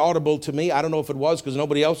seemed audible to me. I don't know if it was because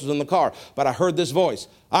nobody else was in the car. But I heard this voice.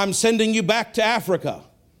 I'm sending you back to Africa.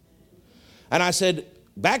 And I said,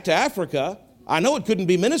 back to Africa? I know it couldn't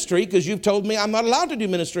be ministry because you've told me I'm not allowed to do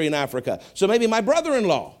ministry in Africa. So maybe my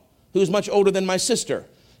brother-in-law, who's much older than my sister,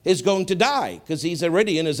 is going to die because he's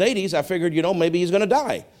already in his 80s. I figured, maybe he's going to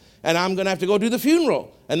die. And I'm going to have to go do the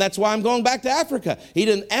funeral. And that's why I'm going back to Africa. He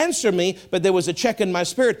didn't answer me, but there was a check in my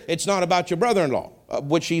spirit. It's not about your brother-in-law,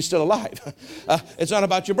 which he's still alive. It's not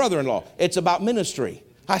about your brother-in-law. It's about ministry.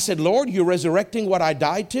 I said, Lord, you're resurrecting what I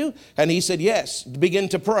died to? And he said, yes, begin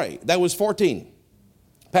to pray. That was 14.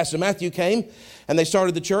 Pastor Matthew came, and they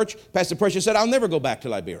started the church. Pastor Precious said, I'll never go back to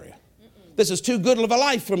Liberia. This is too good of a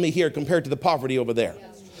life for me here compared to the poverty over there.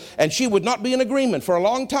 And she would not be in agreement for a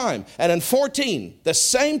long time. And in 14, the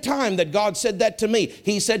same time that God said that to me,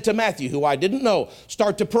 he said to Matthew, who I didn't know,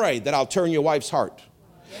 start to pray that I'll turn your wife's heart.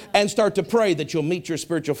 And start to pray that you'll meet your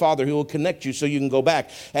spiritual father who will connect you so you can go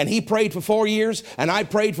back. And he prayed for 4 years, and I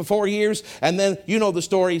prayed for 4 years. And then, you know the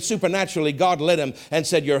story, supernaturally, God led him and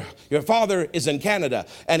said, your father is in Canada.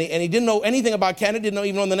 And he didn't know anything about Canada, didn't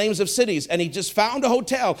even know the names of cities. And he just found a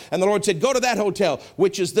hotel. And the Lord said, go to that hotel,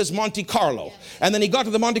 which is this Monte Carlo. And then he got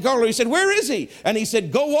to the Monte Carlo. He said, where is he? And he said,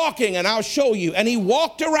 go walking and I'll show you. And he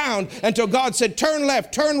walked around until God said, turn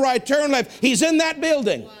left, turn right, turn left. He's in that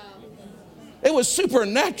building. It was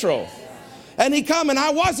supernatural. And he come and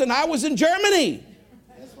I wasn't. I was in Germany.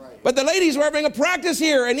 But the ladies were having a practice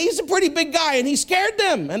here, and he's a pretty big guy, and he scared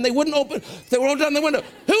them. And they wouldn't open. They rolled down the window.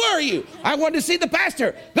 Who are you? I want to see the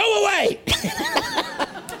pastor. Go away.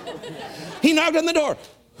 He knocked on the door.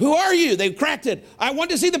 Who are you? They cracked it. I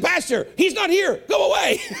want to see the pastor. He's not here. Go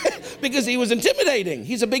away. Because he was intimidating.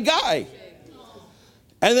 He's a big guy.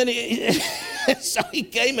 And then so he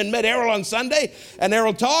came and met Errol on Sunday, and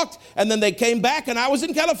Errol talked, and then they came back, and I was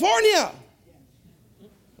in California.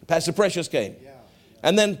 Pastor Precious came.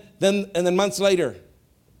 And then months later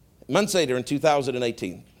in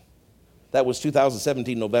 2018, that was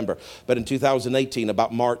 2017 November, but in 2018,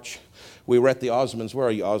 about March, we were at the Osmonds. Where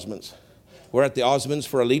are you, Osmonds? We're at the Osmonds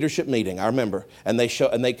for a leadership meeting, I remember, and they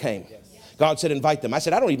came. God said, invite them. I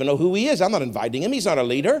said, I don't even know who he is. I'm not inviting him. He's not a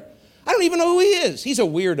leader. I don't even know who he is. He's a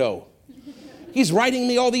weirdo. He's writing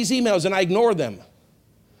me all these emails and I ignore them.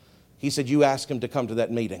 He said, you ask him to come to that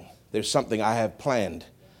meeting. There's something I have planned.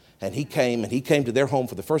 And he came to their home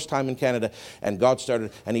for the first time in Canada. And God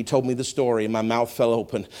started, and he told me the story and my mouth fell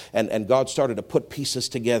open. And God started to put pieces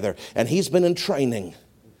together. And he's been in training.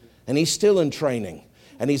 And he's still in training.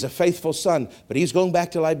 And he's a faithful son. But he's going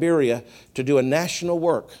back to Liberia to do a national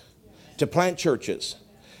work, to plant churches,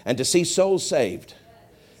 and to see souls saved.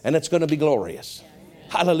 And it's going to be glorious.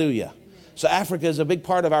 Hallelujah. So Africa is a big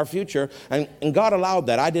part of our future, and God allowed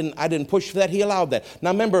that. I didn't push for that. He allowed that. Now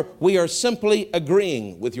remember, we are simply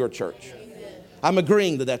agreeing with your church. I'm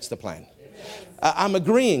agreeing that that's the plan. I'm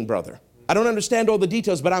agreeing, brother. I don't understand all the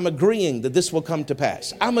details, but I'm agreeing that this will come to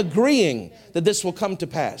pass. I'm agreeing that this will come to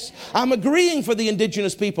pass. I'm agreeing for the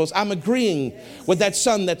indigenous peoples. I'm agreeing with that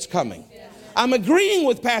son that's coming. I'm agreeing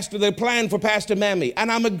with the plan for Pastor Mammy,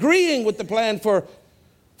 and I'm agreeing with the plan for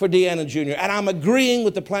Deanna Jr. And I'm agreeing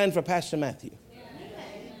with the plan for Pastor Matthew.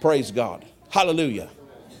 Praise God. Hallelujah.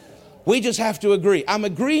 We just have to agree. I'm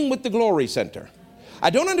agreeing with the Glory Center. I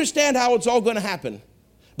don't understand how it's all going to happen,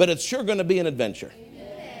 but it's sure going to be an adventure.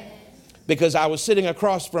 Because I was sitting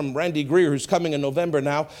across from Randy Greer, who's coming in November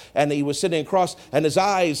now, and he was sitting across, and his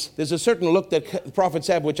eyes, there's a certain look that prophets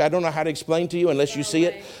have, which I don't know how to explain to you unless you see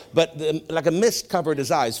it, but like a mist covered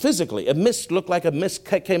his eyes, physically. A mist looked like a mist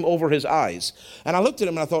came over his eyes. And I looked at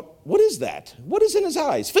him and I thought, what is that? What is in his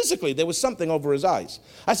eyes? Physically, there was something over his eyes.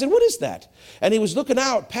 I said, what is that? And he was looking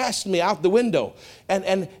out past me, out the window,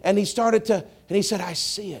 and he started to, and he said, I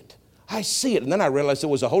see it. I see it. And then I realized it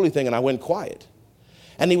was a holy thing, and I went quiet.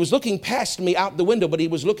 And he was looking past me out the window, but he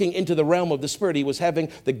was looking into the realm of the Spirit. He was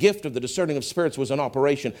having the gift of the discerning of spirits was in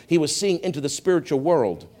operation. He was seeing into the spiritual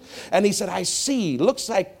world. And he said, I see, looks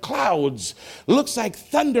like clouds, looks like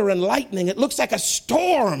thunder and lightning. It looks like a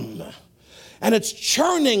storm. And it's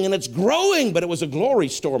churning and it's growing, but it was a glory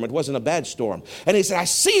storm. It wasn't a bad storm. And he said, I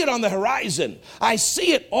see it on the horizon. I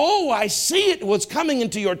see it. Oh, I see it. What's coming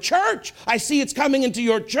into your church. I see it's coming into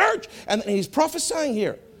your church. And he's prophesying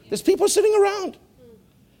here. There's people sitting around.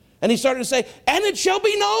 And he started to say, and it shall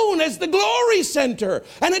be known as the glory center.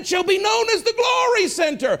 And it shall be known as the glory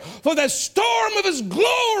center. For the storm of his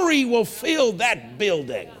glory will fill that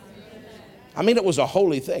building. I mean, it was a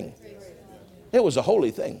holy thing. It was a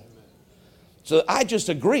holy thing. So I just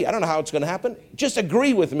agree. I don't know how it's going to happen. Just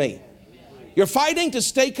agree with me. You're fighting to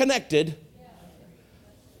stay connected.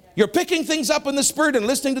 You're picking things up in the Spirit and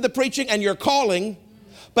listening to the preaching, and you're calling.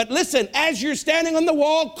 But listen, as you're standing on the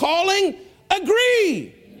wall calling,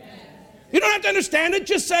 agree. You don't have to understand it.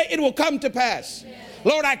 Just say it will come to pass.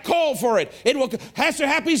 Lord, I call for it. It will. Pastor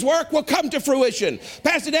Happy's work will come to fruition.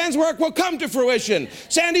 Pastor Dan's work will come to fruition.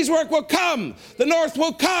 Sandy's work will come. The North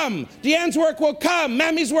will come. Deanne's work will come.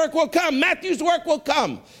 Mammy's work will come. Matthew's work will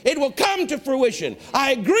come. It will come to fruition.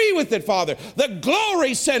 I agree with it, Father. The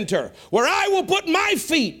glory center where I will put my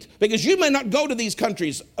feet, because you may not go to these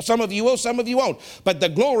countries. Some of you will, some of you won't. But the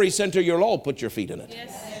glory center, you'll all put your feet in it.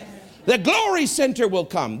 Yes. The glory center will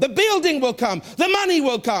come. The building will come. The money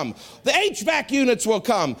will come. The HVAC units will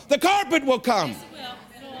come. The carpet will come. Yes, it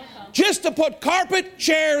will. It'll all come. Just to put carpet,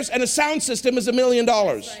 chairs, and a sound system is $1 million.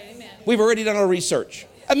 Right, we've already done our research.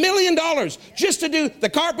 $1 million just to do the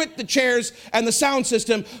carpet, the chairs, and the sound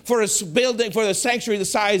system for a building, for the sanctuary the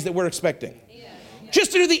size that we're expecting. Yeah.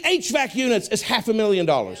 Just to do the HVAC units is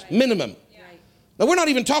 $500,000 minimum. Yeah. Now, we're not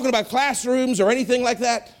even talking about classrooms or anything like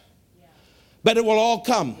that, but it will all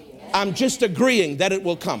come. I'm just agreeing that it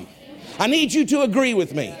will come. I need you to agree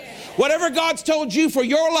with me. Whatever God's told you for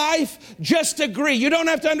your life, just agree. You don't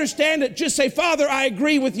have to understand it. Just say, Father, I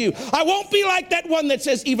agree with you. I won't be like that one that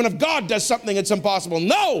says, even if God does something, it's impossible.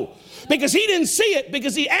 No, because he didn't see it,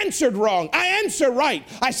 because he answered wrong. I answer right.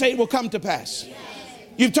 I say it will come to pass.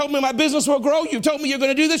 You've told me my business will grow. You've told me you're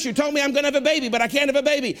going to do this. You told me I'm going to have a baby, but I can't have a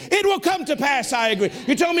baby. It will come to pass, I agree.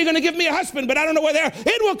 You told me you're going to give me a husband, but I don't know where they are.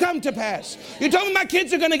 It will come to pass. You told me my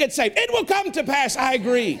kids are going to get saved. It will come to pass, I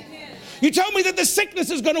agree. You told me that the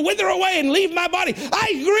sickness is going to wither away and leave my body. I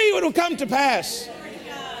agree it will come to pass.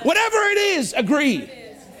 Whatever it is, agree.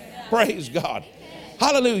 Praise God.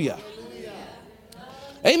 Hallelujah.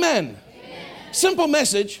 Amen. Simple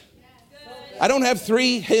message. I don't have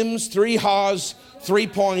 3 hymns, 3 haws, 3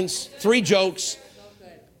 points, 3 jokes.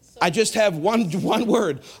 I just have one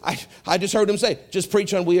word. I just heard him say, just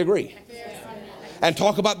preach on we agree. And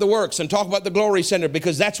talk about the works and talk about the glory center,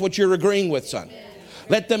 because that's what you're agreeing with, son.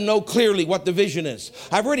 Let them know clearly what the vision is.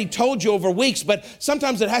 I've already told you over weeks, but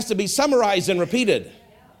sometimes it has to be summarized and repeated.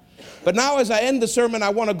 But now as I end the sermon, I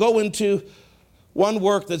want to go into one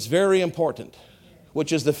work that's very important,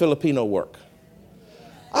 which is the Filipino work.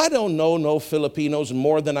 I don't know no Filipinos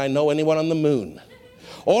more than I know anyone on the moon.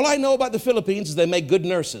 All I know about the Philippines is they make good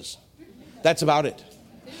nurses. That's about it.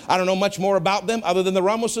 I don't know much more about them other than the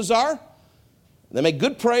Ramoses are. They make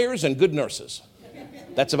good prayers and good nurses.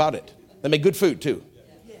 That's about it. They make good food too.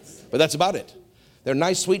 But that's about it. They're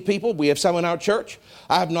nice, sweet people. We have some in our church.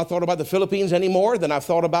 I have not thought about the Philippines any more than I've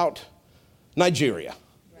thought about Nigeria.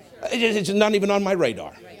 It's not even on my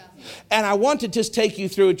radar. And I want to just take you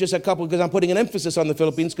through just a couple, because I'm putting an emphasis on the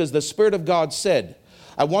Philippines, because the Spirit of God said,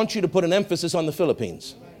 I want you to put an emphasis on the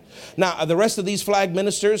Philippines. Now, the rest of these flag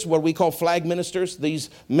ministers, what we call flag ministers, these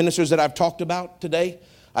ministers that I've talked about today,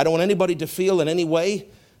 I don't want anybody to feel in any way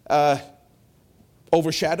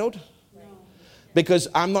overshadowed, because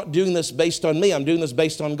I'm not doing this based on me. I'm doing this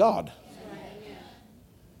based on God.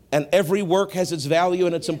 And every work has its value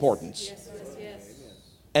and its importance.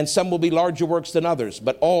 And some will be larger works than others,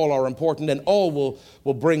 but all are important, and all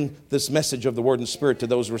will bring this message of the Word and Spirit to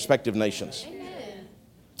those respective nations. Amen.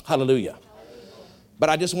 Hallelujah. But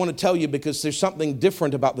I just want to tell you, because there's something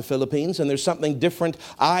different about the Philippines, and there's something different.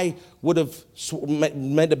 I would have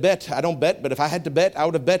made a bet. I don't bet, but if I had to bet, I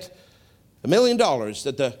would have bet $1 million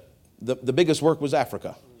that the biggest work was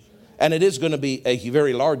Africa. And it is going to be a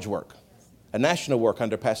very large work, a national work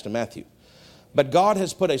under Pastor Matthew. But God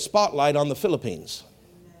has put a spotlight on the Philippines.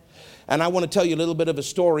 And I want to tell you a little bit of a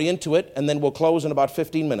story into it, and then we'll close in about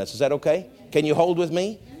 15 minutes. Is that okay? Can you hold with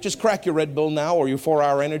me? Just crack your Red Bull now, or your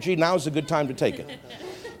 4-hour energy. Now's a good time to take it.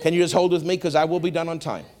 Can you just hold with me? Because I will be done on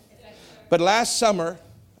time. But last summer,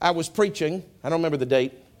 I was preaching. I don't remember the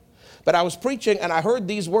date. But I was preaching, and I heard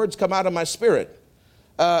these words come out of my spirit.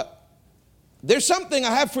 There's something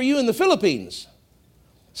I have for you in the Philippines.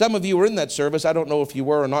 Some of you were in that service. I don't know if you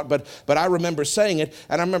were or not, but I remember saying it,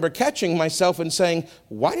 and I remember catching myself and saying,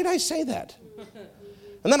 why did I say that?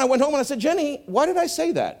 And then I went home and I said, Jenny, why did I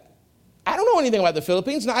say that? I don't know anything about the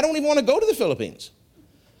Philippines, and I don't even want to go to the Philippines.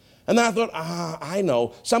 And then I thought, I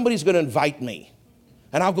know. Somebody's going to invite me,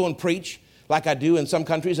 and I'll go and preach like I do in some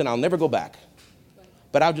countries, and I'll never go back.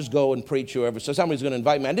 But I'll just go and preach whoever. So somebody's going to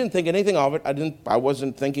invite me. I didn't think anything of it. I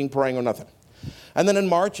wasn't thinking, praying, or nothing. And then in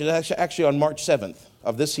March, actually on March 7th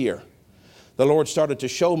of this year, the Lord started to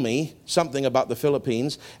show me something about the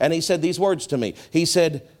Philippines, and he said these words to me. He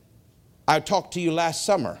said, I talked to you last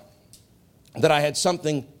summer that I had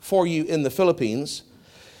something for you in the Philippines,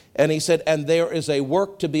 and he said, and there is a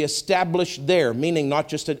work to be established there, meaning not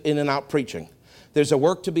just an in and out preaching. There's a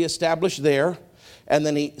work to be established there, and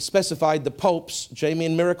then he specified the popes, Jamie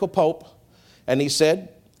and Miracle Pope, and he said,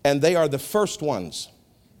 and they are the first ones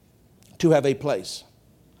to have a place.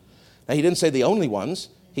 Now, he didn't say the only ones.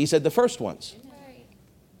 He said the first ones.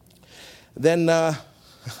 Then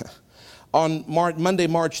on Monday,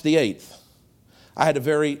 March the 8th,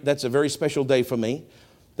 that's a very special day for me.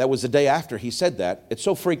 That was the day after he said that. It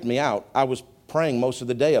so freaked me out. I was praying most of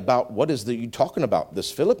the day about what is you talking about,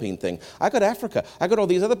 this Philippine thing. I got Africa. I got all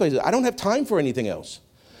these other places. I don't have time for anything else.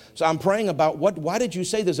 So I'm praying about why did you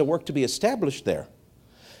say there's a work to be established there?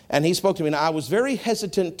 And he spoke to me. Now, I was very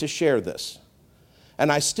hesitant to share this,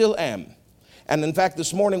 and I still am. And in fact,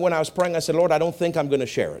 this morning when I was praying, I said, Lord, I don't think I'm going to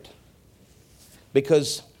share it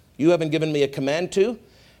because you haven't given me a command to,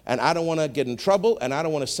 and I don't want to get in trouble, and I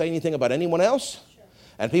don't want to say anything about anyone else. Sure.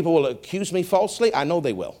 And people will accuse me falsely. I know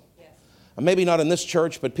they will. Yes. Maybe not in this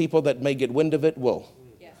church, but people that may get wind of it will.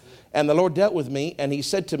 Yes. And the Lord dealt with me, and he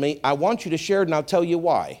said to me, I want you to share it, and I'll tell you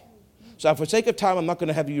why. So for sake of time, I'm not going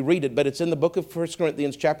to have you read it, but it's in the book of 1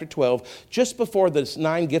 Corinthians chapter 12, just before the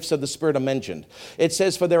 9 gifts of the Spirit are mentioned. It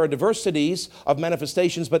says, for there are diversities of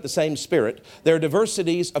manifestations, but the same Spirit. There are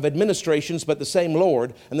diversities of administrations, but the same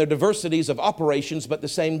Lord. And there are diversities of operations, but the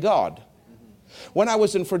same God. When I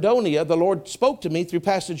was in Fredonia, the Lord spoke to me through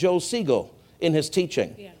Pastor Joel Siegel in his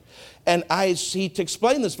teaching. Yeah. And he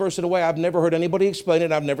explained this verse in a way I've never heard anybody explain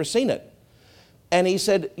it. I've never seen it. And he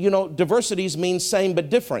said, diversities mean same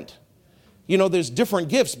but different. There's different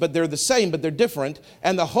gifts, but they're the same, but they're different.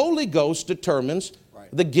 And the Holy Ghost determines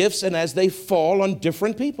the gifts and as they fall on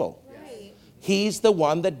different people. Right. He's the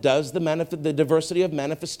one that does the diversity of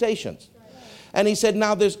manifestations. Right. And he said,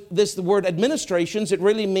 now there's the word administrations, it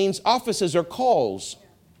really means offices or calls.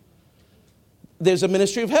 There's a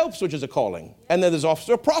ministry of helps, which is a calling. And then there's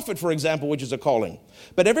officer of prophet, for example, which is a calling.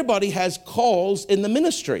 But everybody has calls in the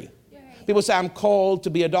ministry. Right. People say, I'm called to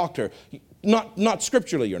be a doctor. Not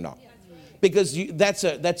scripturally, you're not. Because that's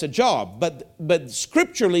a job. But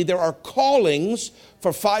scripturally, there are callings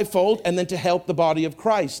for fivefold and then to help the body of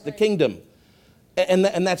Christ, the kingdom. And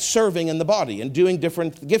that's serving in the body and doing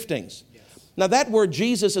different giftings. Yes. Now, that word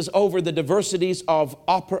Jesus is over the diversities of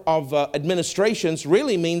administrations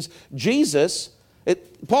really means Jesus.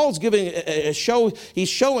 Paul's giving a show. He's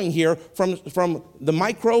showing here from the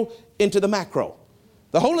micro into the macro.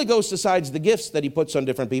 The Holy Ghost decides the gifts that he puts on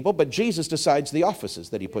different people, but Jesus decides the offices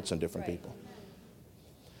that he puts on different people.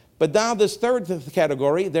 But now this third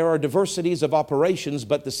category, there are diversities of operations,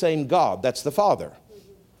 but the same God. That's the Father.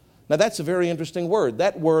 Now that's a very interesting word.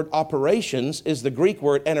 That word operations is the Greek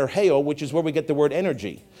word energeo, which is where we get the word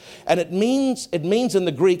energy. And it means in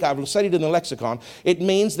the Greek, I've studied in the lexicon, it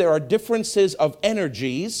means there are differences of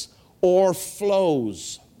energies or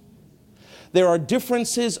flows. There are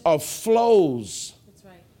differences of flows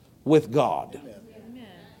with God. Amen.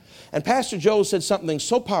 And Pastor Joe said something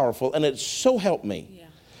so powerful, and it so helped me. Yeah.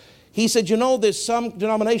 He said, there's some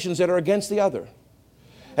denominations that are against the other.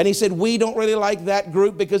 And he said, we don't really like that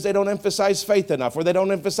group because they don't emphasize faith enough, or they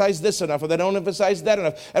don't emphasize this enough, or they don't emphasize that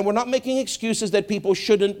enough. And we're not making excuses that people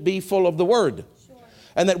shouldn't be full of the Word. Sure.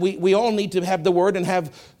 And that we all need to have the Word and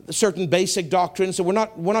have certain basic doctrines. So we're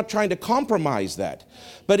not trying to compromise that.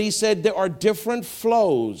 But he said there are different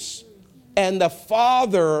flows And the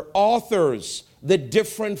Father authors the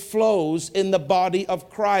different flows in the body of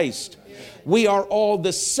Christ. We are all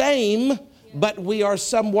the same, but we are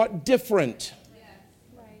somewhat different.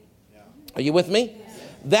 Are you with me?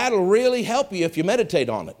 That'll really help you if you meditate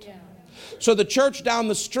on it. So the church down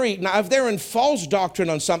the street, now if they're in false doctrine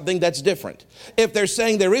on something, that's different. If they're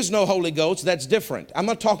saying there is no Holy Ghost, that's different. I'm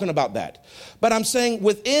not talking about that. But I'm saying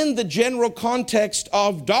within the general context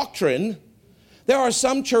of doctrine, there are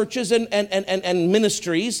some churches and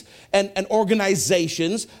ministries and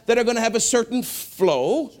organizations that are going to have a certain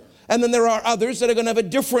flow. And then there are others that are going to have a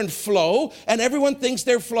different flow, and everyone thinks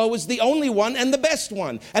their flow is the only one and the best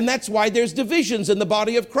one. And that's why there's divisions in the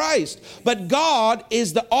body of Christ. But God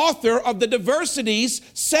is the author of the diversities,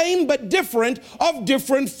 same but different, of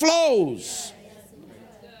different flows.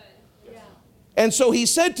 And so he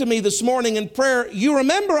said to me this morning in prayer, you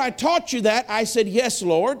remember I taught you that? I said, yes,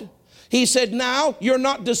 Lord. He said, now you're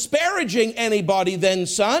not disparaging anybody then,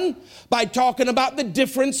 son, by talking about the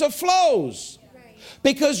difference of flows.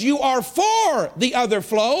 Because you are for the other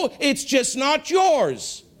flow, it's just not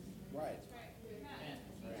yours.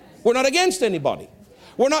 We're not against anybody.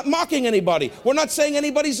 We're not mocking anybody. We're not saying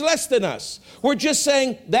anybody's less than us. We're just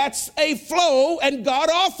saying that's a flow and God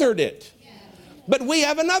authored it. But we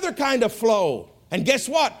have another kind of flow. And guess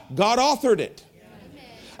what? God authored it.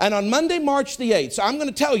 And on Monday, March the 8th, so I'm going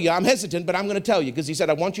to tell you, I'm hesitant, but I'm going to tell you because he said,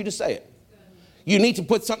 I want you to say it. You need to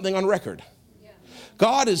put something on record.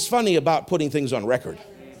 God is funny about putting things on record.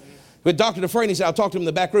 With Dr. Dufresne, he said, I'll talk to him in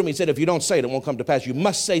the back room. He said, if you don't say it, it won't come to pass. You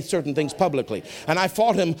must say certain things publicly. And I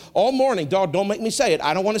fought him all morning. Dog, don't make me say it.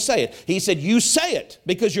 I don't want to say it. He said, you say it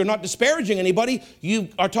because you're not disparaging anybody. You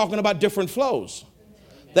are talking about different flows.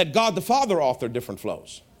 That God the Father authored different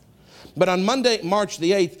flows. But on Monday, March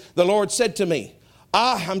the 8th, the Lord said to me,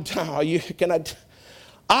 I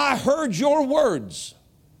heard your words.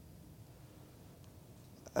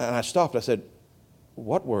 And I stopped. I said,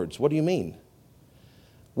 what words? What do you mean?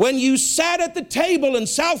 When you sat at the table in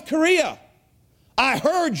South Korea, I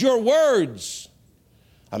heard your words.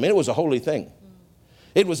 I mean, it was a holy thing.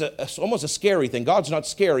 It was almost a scary thing. God's not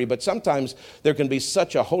scary, but sometimes there can be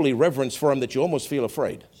such a holy reverence for him that you almost feel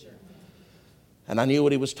afraid. And I knew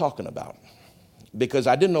what he was talking about because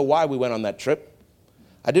I didn't know why we went on that trip.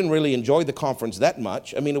 I didn't really enjoy the conference that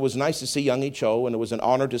much. I mean, it was nice to see Young E. Cho, and it was an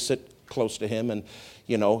honor to sit close to him. And,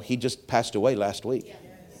 you know, he just passed away last week. Yes.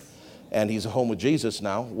 And he's home with Jesus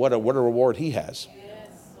now. What a reward he has. Yes.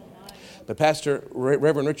 But Pastor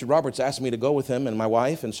Reverend Richard Roberts asked me to go with him and my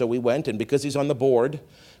wife, and so we went. And because he's on the board,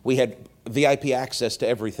 we had VIP access to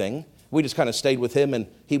everything. We just kind of stayed with him, and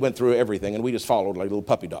he went through everything, and we just followed like little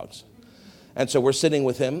puppy dogs. And so we're sitting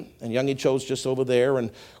with him, and Young E. Cho's just over there,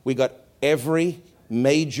 and we got every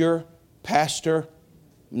major pastor,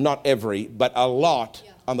 not every, but a lot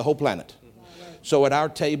on the whole planet. So at our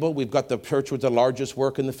table, we've got the church with the largest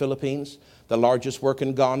work in the Philippines, the largest work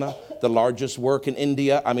in Ghana, the largest work in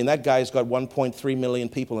India. I mean, that guy's got 1.3 million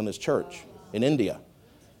people in his church in India.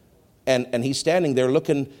 And he's standing there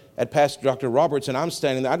looking at Pastor Dr. Roberts, and I'm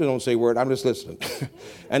standing there. I don't say a word. I'm just listening.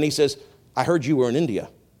 And he says, I heard you were in India.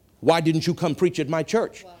 Why didn't you come preach at my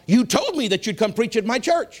church? You told me that you'd come preach at my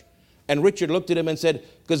church. And Richard looked at him and said,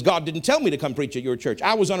 because God didn't tell me to come preach at your church.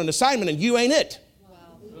 I was on an assignment and you ain't it.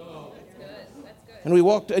 Wow. That's good. That's good. And we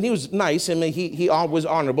walked, and he was nice. I mean, he was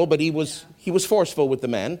honorable, but he was forceful with the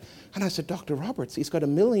man. And I said, Dr. Roberts, he's got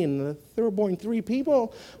 1,000,003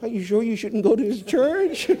 people. Are you sure you shouldn't go to his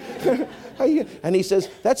church? And he says,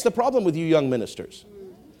 that's the problem with you young ministers.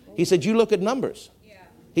 He said, you look at numbers.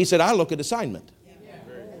 He said, I look at assignment.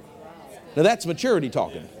 Now that's maturity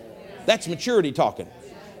talking. That's maturity talking.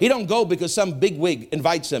 He don't go because some bigwig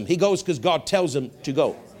invites him. He goes because God tells him to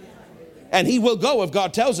go. And he will go if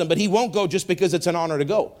God tells him, but he won't go just because it's an honor to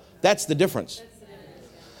go. That's the difference.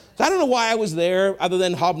 So I don't know why I was there other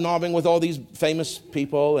than hobnobbing with all these famous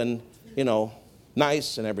people and, you know,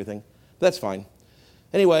 nice and everything. That's fine.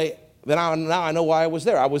 Anyway, now I know why I was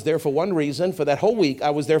there. I was there for one reason. For that whole week, I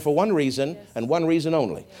was there for one reason and one reason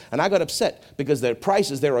only. And I got upset because the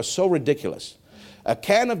prices there are so ridiculous. A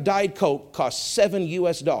can of Diet Coke costs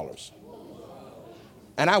 $7.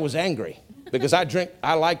 And I was angry because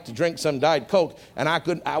I like to drink some Diet Coke, and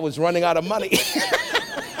I was running out of money.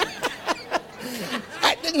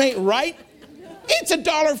 That ain't right. It's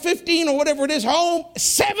 $1.15 or whatever it is home.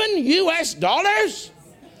 $7.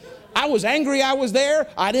 I was angry I was there.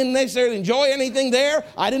 I didn't necessarily enjoy anything there.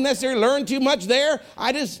 I didn't necessarily learn too much there.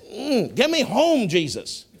 I just, get me home,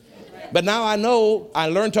 Jesus. But now I know, I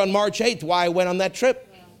learned on March 8th why I went on that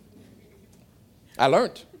trip. I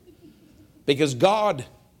learned. Because God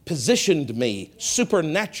positioned me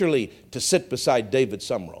supernaturally to sit beside David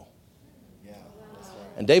Sumrall.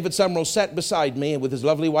 And David Sumrall sat beside me with his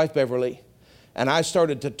lovely wife, Beverly, and I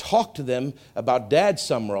started to talk to them about Dad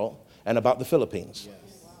Sumrall and about the Philippines.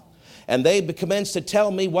 And they commenced to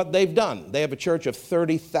tell me what they've done. They have a church of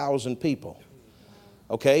 30,000 people.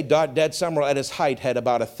 Okay, Dad Sumrall at his height had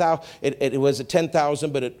about 1,000. It was at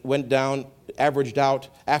 10,000, but it went down, averaged out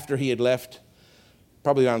after he had left,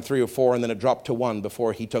 probably around 3 or 4, and then it dropped to 1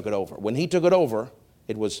 before he took it over. When he took it over,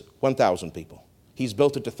 it was 1,000 people. He's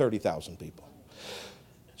built it to 30,000 people.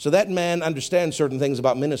 So that man understands certain things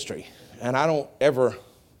about ministry, and I don't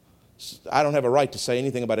have a right to say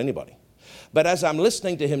anything about anybody. But as I'm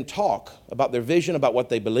listening to him talk about their vision, about what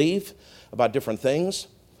they believe, about different things,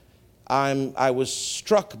 I was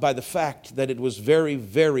struck by the fact that it was very,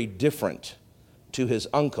 very different to his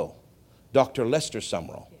uncle, Dr. Lester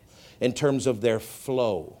Sumrall, in terms of their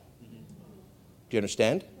flow. Do you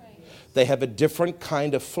understand? They have a different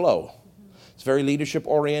kind of flow. It's very leadership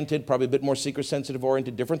oriented, probably a bit more seeker sensitive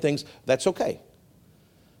oriented, different things. That's okay.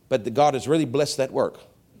 But God has really blessed that work,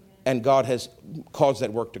 and God has caused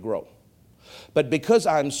that work to grow. But because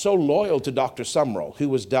I'm so loyal to Dr. Sumrall, who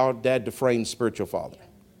was Dad Dufresne's spiritual father,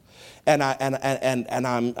 and I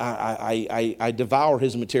devour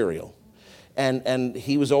his material, and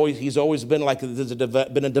he's always been like there's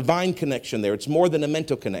been a divine connection there. It's more than a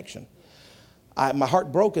mental connection. My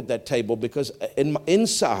heart broke at that table because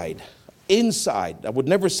inside, I would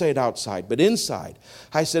never say it outside, but inside,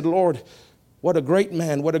 I said, Lord, what a great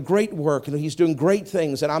man, what a great work, and he's doing great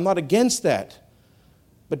things, and I'm not against that.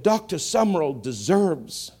 But Dr. Sumrall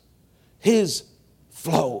deserves his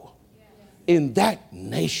flow in that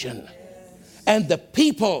nation. And the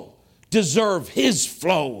people deserve his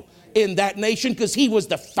flow in that nation because he was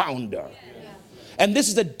the founder. And this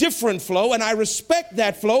is a different flow, and I respect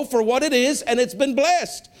that flow for what it is, and it's been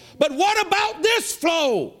blessed. But what about this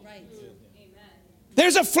flow?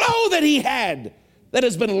 There's a flow that he had that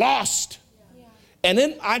has been lost. And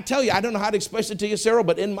then I tell you, I don't know how to express it to you, Sarah,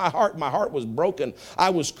 but in my heart was broken.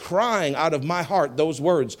 I was crying out of my heart those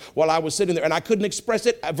words while I was sitting there. And I couldn't express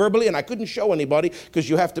it verbally, and I couldn't show anybody because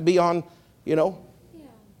you have to be on,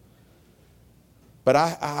 But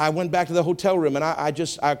I went back to the hotel room, and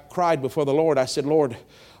I cried before the Lord. I said, Lord,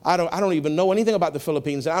 I don't even know anything about the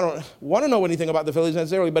Philippines. I don't want to know anything about the Philippines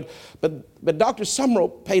necessarily, but Dr.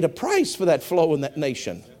 Sumrall paid a price for that flow in that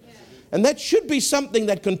nation. And that should be something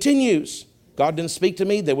that continues. God didn't speak to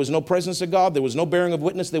me. There was no presence of God. There was no bearing of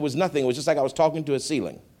witness. There was nothing. It was just like I was talking to a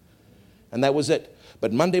ceiling. And that was it.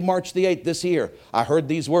 But Monday, March the 8th this year, I heard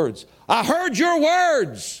these words. I heard your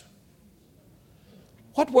words.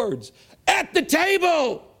 What words? At the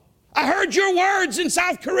table. I heard your words in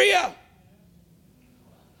South Korea.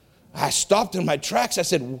 I stopped in my tracks. I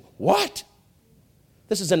said, what?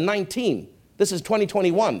 This is in 19. This is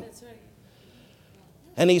 2021. That's right.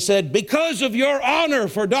 And he said, because of your honor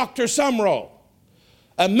for Dr. Sumrall,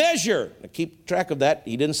 a measure, now keep track of that.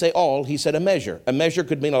 He didn't say all, he said a measure. A measure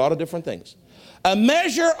could mean a lot of different things. A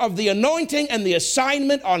measure of the anointing and the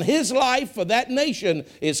assignment on his life for that nation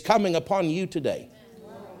is coming upon you today.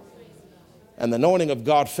 And the anointing of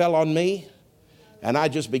God fell on me, and I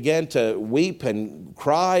just began to weep and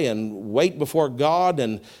cry and wait before God,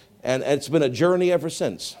 and it's been a journey ever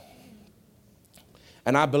since.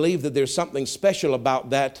 And I believe that there's something special about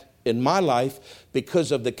that in my life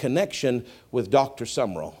because of the connection with Dr.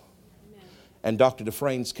 Sumrall and Dr.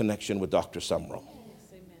 Dufresne's connection with Dr. Sumrall.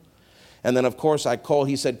 And then, of course,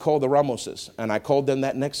 he said, call the Ramoses. And I called them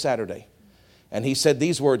that next Saturday. And he said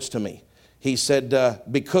these words to me. He said,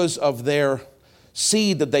 because of their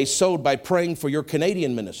seed that they sowed by praying for your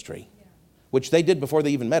Canadian ministry, which they did before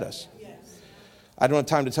they even met us. I don't have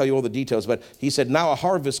time to tell you all the details, but he said, now a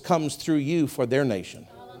harvest comes through you for their nation.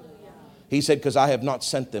 He said, because I have not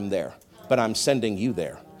sent them there, but I'm sending you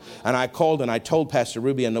there. And I called and I told Pastor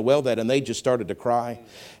Ruby and Noel that, and they just started to cry.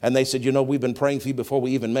 And they said, we've been praying for you before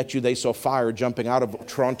we even met you. They saw fire jumping out of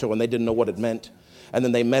Toronto, and they didn't know what it meant. And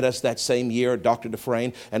then they met us that same year, Dr.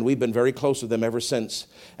 Dufresne, and we've been very close with them ever since.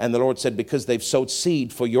 And the Lord said, because they've sowed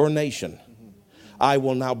seed for your nation, I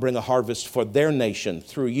will now bring a harvest for their nation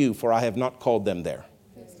through you, for I have not called them there.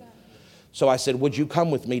 So I said, would you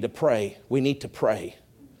come with me to pray? We need to pray.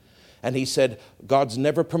 And he said, God's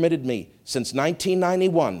never permitted me since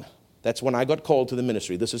 1991. That's when I got called to the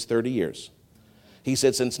ministry. This is 30 years. He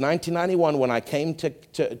said, since 1991, when I came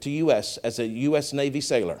to U.S. as a U.S. Navy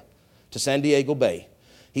sailor to San Diego Bay,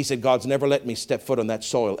 he said, God's never let me step foot on that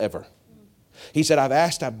soil ever. He said, I've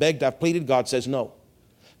asked, I've begged, I've pleaded. God says no.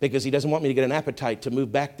 Because he doesn't want me to get an appetite to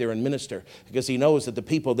move back there and minister, because he knows that the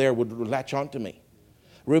people there would latch on to me.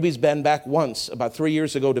 Ruby's been back once, about 3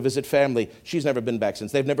 years ago, to visit family. She's never been back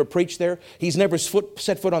since. They've never preached there. He's never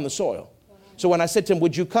set foot on the soil. So when I said to him,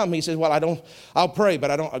 would you come? He said, well, I'll pray,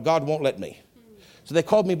 but God won't let me. So they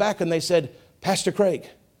called me back and they said, Pastor Craig,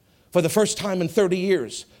 for the first time in 30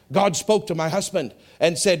 years, God spoke to my husband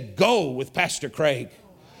and said, go with Pastor Craig.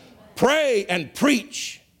 Pray and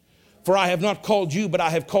preach, for I have not called you, but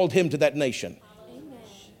I have called him to that nation.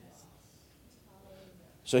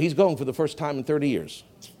 So he's going for the first time in 30 years.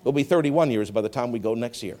 It'll be 31 years by the time we go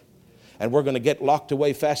next year. And we're going to get locked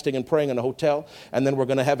away fasting and praying in a hotel. And then we're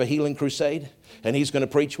going to have a healing crusade. And he's going to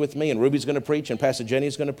preach with me. And Ruby's going to preach. And Pastor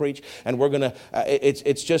Jenny's going to preach. And we're going to,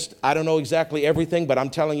 it's just, I don't know exactly everything. But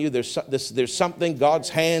I'm telling you, there's something. God's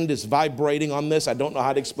hand is vibrating on this. I don't know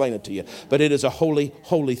how to explain it to you. But it is a holy,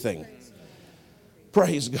 holy thing.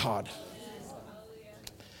 Praise God.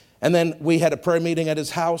 And then we had a prayer meeting at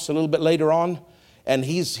his house a little bit later on. And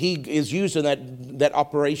he is used in that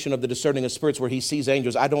operation of the discerning of spirits where he sees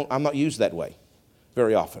angels. I'm not used that way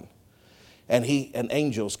very often. And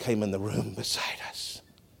angels came in the room beside us.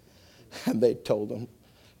 And they told him,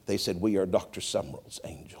 they said, we are Dr. Sumrall's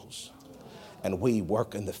angels. And we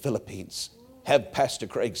work in the Philippines. Have Pastor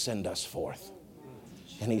Craig send us forth.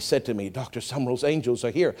 And he said to me, Dr. Sumrall's angels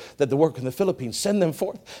are here that the work in the Philippines. Send them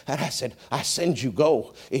forth. And I said, I send you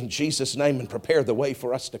go in Jesus' name and prepare the way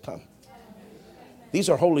for us to come. These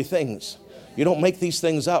are holy things. You don't make these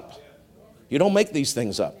things up. You don't make these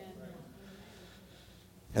things up.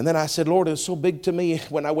 And then I said, Lord, it's so big to me.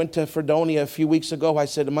 When I went to Fredonia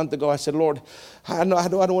a month ago, I said, Lord, I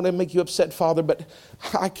don't want to make you upset, Father, but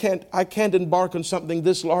I can't embark on something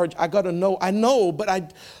this large. I got to know. I know,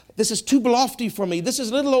 but this is too lofty for me. This is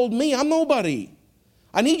little old me. I'm nobody.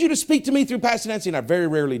 I need you to speak to me through Pastor Nancy. And I very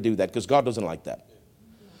rarely do that because God doesn't like that.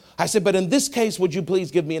 I said, but in this case, would you please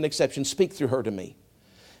give me an exception? Speak through her to me.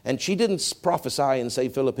 And she didn't prophesy and say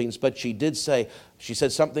Philippines, but she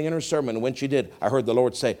said something in her sermon. And when she did, I heard the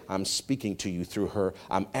Lord say, I'm speaking to you through her.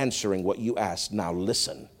 I'm answering what you asked. Now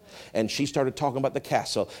listen. And she started talking about the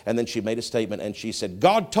castle. And then she made a statement and she said,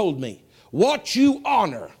 God told me what you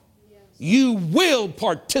honor, you will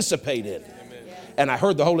participate in. Amen. And I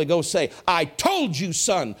heard the Holy Ghost say, I told you,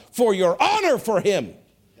 son, for your honor for him,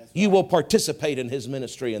 you will participate in his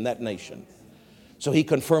ministry in that nation. So he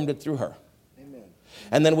confirmed it through her.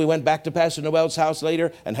 And then we went back to Pastor Noel's house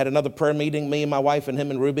later and had another prayer meeting, me and my wife and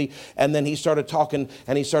him and Ruby. And then he started talking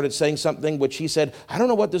and he started saying something which he said, I don't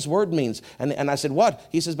know what this word means. And I said, what?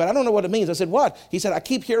 He says, but I don't know what it means. I said, what? He said, I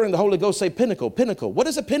keep hearing the Holy Ghost say pinnacle, pinnacle. What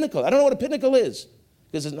is a pinnacle? I don't know what a pinnacle is.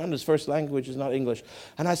 Because it's not his first language, it's not English.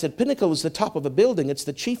 And I said, pinnacle is the top of a building. It's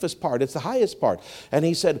the chiefest part. It's the highest part. And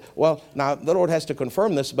he said, well, now the Lord has to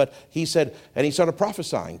confirm this, but he said, and he started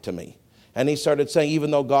prophesying to me. And he started saying, even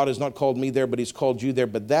though God has not called me there, but he's called you there,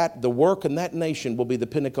 but the work in that nation will be the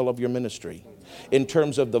pinnacle of your ministry in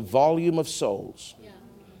terms of the volume of souls.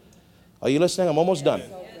 Are you listening? I'm almost done.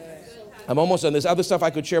 I'm almost done. There's other stuff I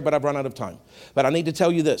could share, but I've run out of time. But I need to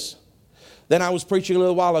tell you this. Then I was preaching a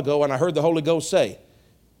little while ago, and I heard the Holy Ghost say,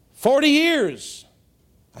 40 years.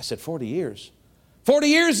 I said, 40 years? 40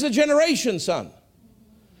 years is a generation, son.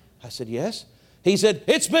 I said, yes. He said,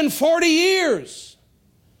 it's been 40 years.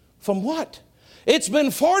 From what? It's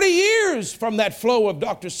been 40 years from that flow of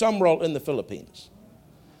Dr. Sumrall in the Philippines.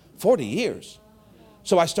 40 years.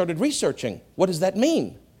 So I started researching. What does that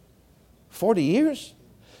mean? 40 years?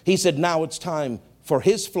 He said, now it's time for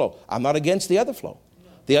his flow. I'm not against the other flow.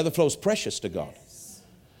 The other flow is precious to God.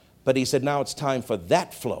 But he said, now it's time for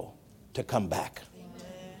that flow to come back.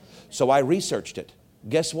 So I researched it.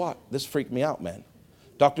 Guess what? This freaked me out, man.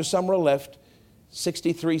 Dr. Sumrall left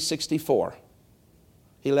 63, 64.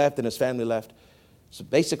 He left and his family left. So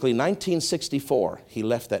basically 1964, he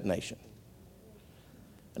left that nation.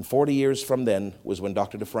 And 40 years from then was when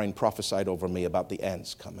Dr. Dufresne prophesied over me about the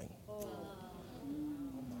ants coming.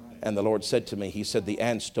 And the Lord said to me, he said, the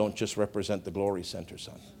ants don't just represent the Glory Center,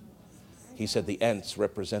 son. He said, the ants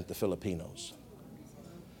represent the Filipinos.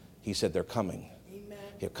 He said, they're coming.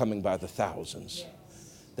 They're coming by the thousands.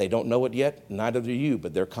 They don't know it yet, neither do you,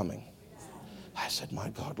 but they're coming. I said, my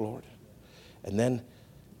God, Lord. And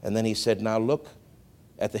then he said, now look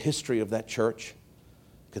at the history of that church,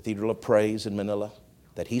 Cathedral of Praise in Manila,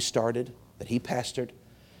 that he started, that he pastored.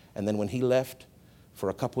 And then when he left for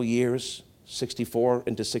a couple years, 64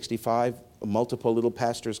 into 65, multiple little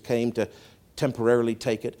pastors came to temporarily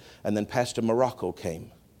take it. And then Pastor Morocco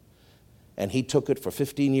came. And he took it for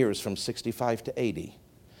 15 years from 65 to 80.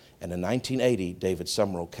 And in 1980, David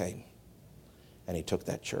Sumrall came. And he took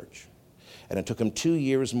that church. And it took him 2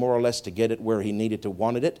 years more or less to get it where he needed to,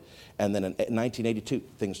 wanted it. And then in 1982,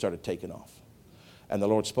 things started taking off. And the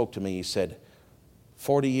Lord spoke to me. He said,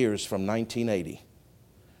 40 years from 1980,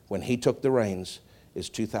 when he took the reins, is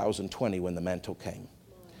 2020 when the mantle came.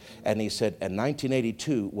 And he said, in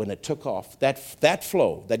 1982, when it took off, that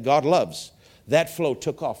flow that God loves, that flow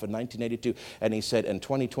took off in 1982. And he said, in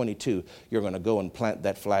 2022, you're going to go and plant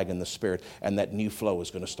that flag in the Spirit, and that new flow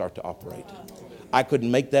is going to start to operate. I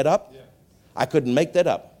couldn't make that up. I couldn't make that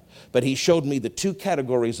up. But he showed me the two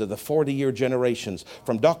categories of the 40-year generations,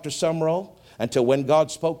 from Dr. Sumrall until when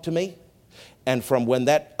God spoke to me, and from when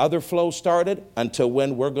that other flow started until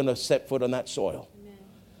when we're going to set foot on that soil. Amen.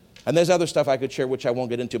 And there's other stuff I could share which I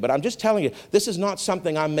won't get into, but I'm just telling you, this is not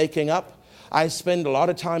something I'm making up. I spend a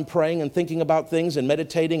lot of time praying and thinking about things and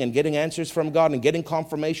meditating and getting answers from God and getting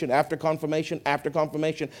confirmation after confirmation after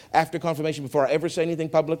confirmation after confirmation before I ever say anything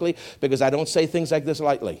publicly, because I don't say things like this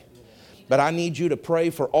lightly. But I need you to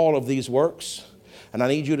pray for all of these works. And I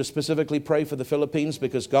need you to specifically pray for the Philippines,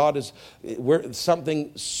 because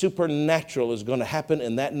something supernatural is going to happen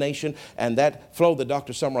in that nation, and that flow that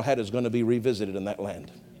Dr. Sumrall had is going to be revisited in that land.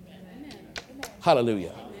 Amen.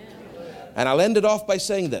 Hallelujah. Amen. And I'll end it off by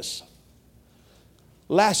saying this.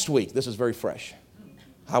 Last week, this is very fresh,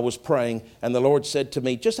 I was praying, and the Lord said to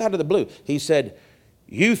me, just out of the blue, he said,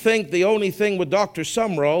 you think the only thing with Dr.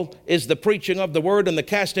 Sumrall is the preaching of the word and the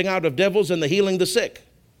casting out of devils and the healing the sick.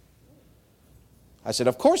 I said,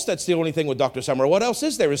 of course that's the only thing with Dr. Sumrall. What else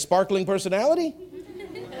is there? His sparkling personality?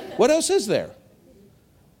 What else is there?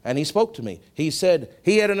 And he spoke to me. He said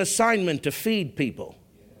he had an assignment to feed people.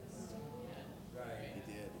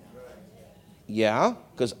 Yeah,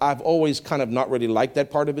 because I've always kind of not really liked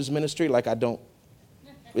that part of his ministry. Like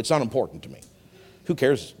it's not important to me. Who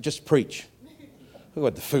cares? Just preach. Who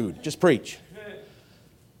got the food? Just preach.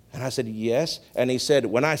 And I said, yes. And he said,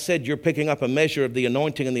 when I said you're picking up a measure of the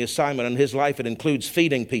anointing and the assignment in his life, it includes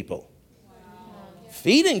feeding people. Wow.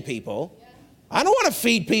 Feeding people? I don't want to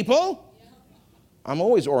feed people. I'm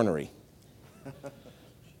always ornery.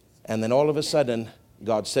 And then all of a sudden,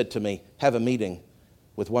 God said to me, have a meeting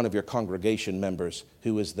with one of your congregation members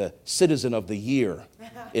who is the Citizen of the Year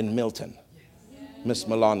in Milton, Miss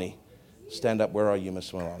Malani. Stand up. Where are you,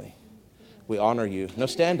 Miss Malani? We honor you. No,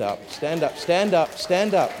 stand up, stand up, stand up,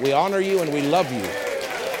 stand up. We honor you and we love you.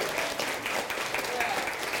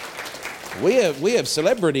 We have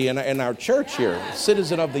celebrity in our church here,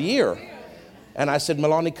 Citizen of the Year. And I said,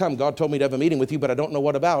 Melanie, come. God told me to have a meeting with you, but I don't know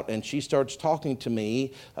what about. And she starts talking to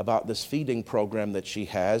me about this feeding program that she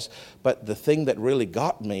has. But the thing that really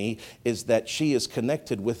got me is that she is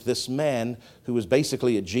connected with this man who is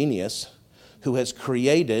basically a genius, who has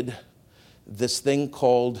created this thing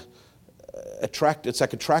called it's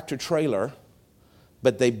like a tractor trailer,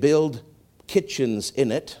 but they build kitchens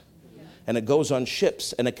in it, and it goes on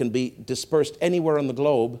ships, and it can be dispersed anywhere on the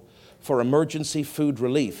globe for emergency food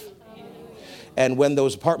relief. And when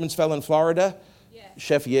those apartments fell in Florida,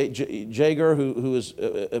 Chef Jaeger, who is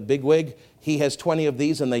a bigwig, he has 20 of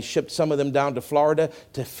these, and they shipped some of them down to Florida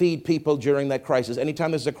to feed people during that crisis.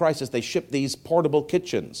 Anytime there's a crisis, they ship these portable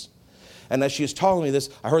kitchens. And as she was telling me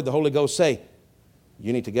this, I heard the Holy Ghost say,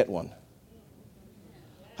 you need to get one.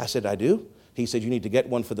 I said, I do? He said, you need to get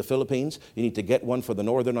one for the Philippines. You need to get one for the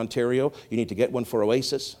Northern Ontario. You need to get one for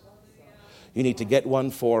Oasis. You need to get one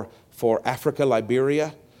for Africa,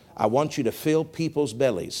 Liberia. I want you to fill people's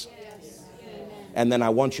bellies. And then I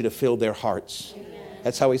want you to fill their hearts.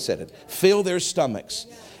 That's how he said it. Fill their stomachs.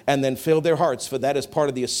 And then fill their hearts, for that is part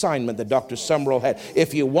of the assignment that Dr. Sumrall had.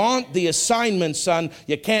 If you want the assignment, son,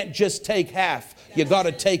 you can't just take half. You got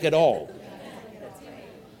to take it all.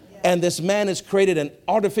 And this man has created an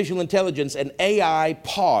artificial intelligence, an AI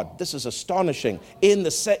pod. This is astonishing. In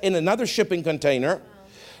another shipping container,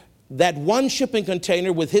 that one shipping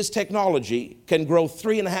container with his technology can grow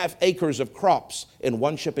 3.5 acres of crops in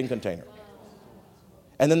one shipping container.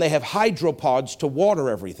 And then they have hydropods to water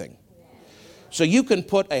everything. So you can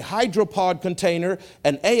put a hydropod container,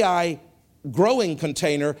 an AI growing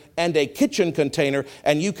container, and a kitchen container,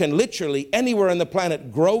 and you can literally anywhere on the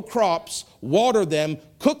planet grow crops, water them,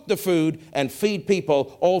 cook the food, and feed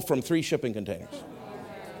people, all from 3 shipping containers.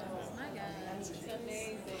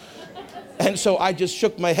 And so I just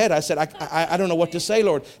shook my head. I said, I don't know what to say,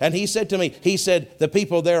 Lord. And he said to me, the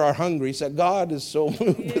people there are hungry. He said, God is so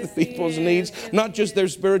moved with people's needs, not just their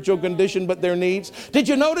spiritual condition, but their needs. Did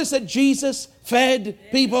you notice that Jesus fed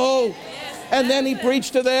people? And then he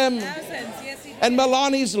preached to them. And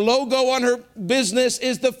Melani's logo on her business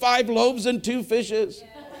is the 5 loaves and 2 fishes.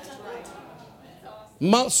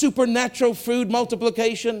 Supernatural food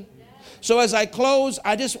multiplication. So as I close,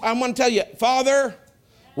 I want to tell you, Father,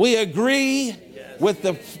 we agree with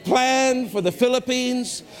the plan for the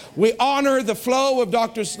Philippines. We honor the flow of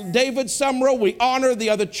Dr. David Sumrall. We honor the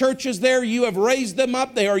other churches there. You have raised them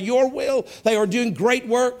up. They are your will. They are doing great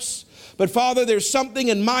works. But Father, there's something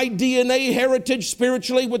in my DNA heritage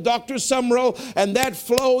spiritually with Dr. Sumrall, and that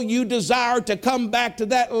flow you desire to come back to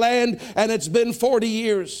that land, and it's been 40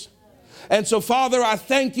 years. And so, Father, I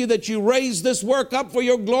thank you that you raised this work up for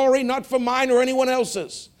your glory, not for mine or anyone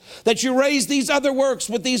else's. That you raise these other works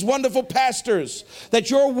with these wonderful pastors, that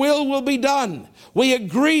your will be done. We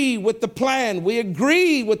agree with the plan. We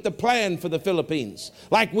agree with the plan for the Philippines,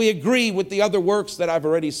 like we agree with the other works that I've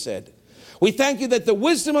already said. We thank you that the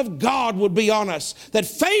wisdom of God would be on us, that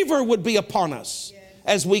favor would be upon us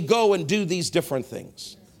as we go and do these different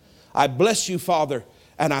things. I bless you, Father,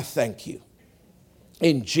 and I thank you.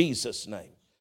 In Jesus' name.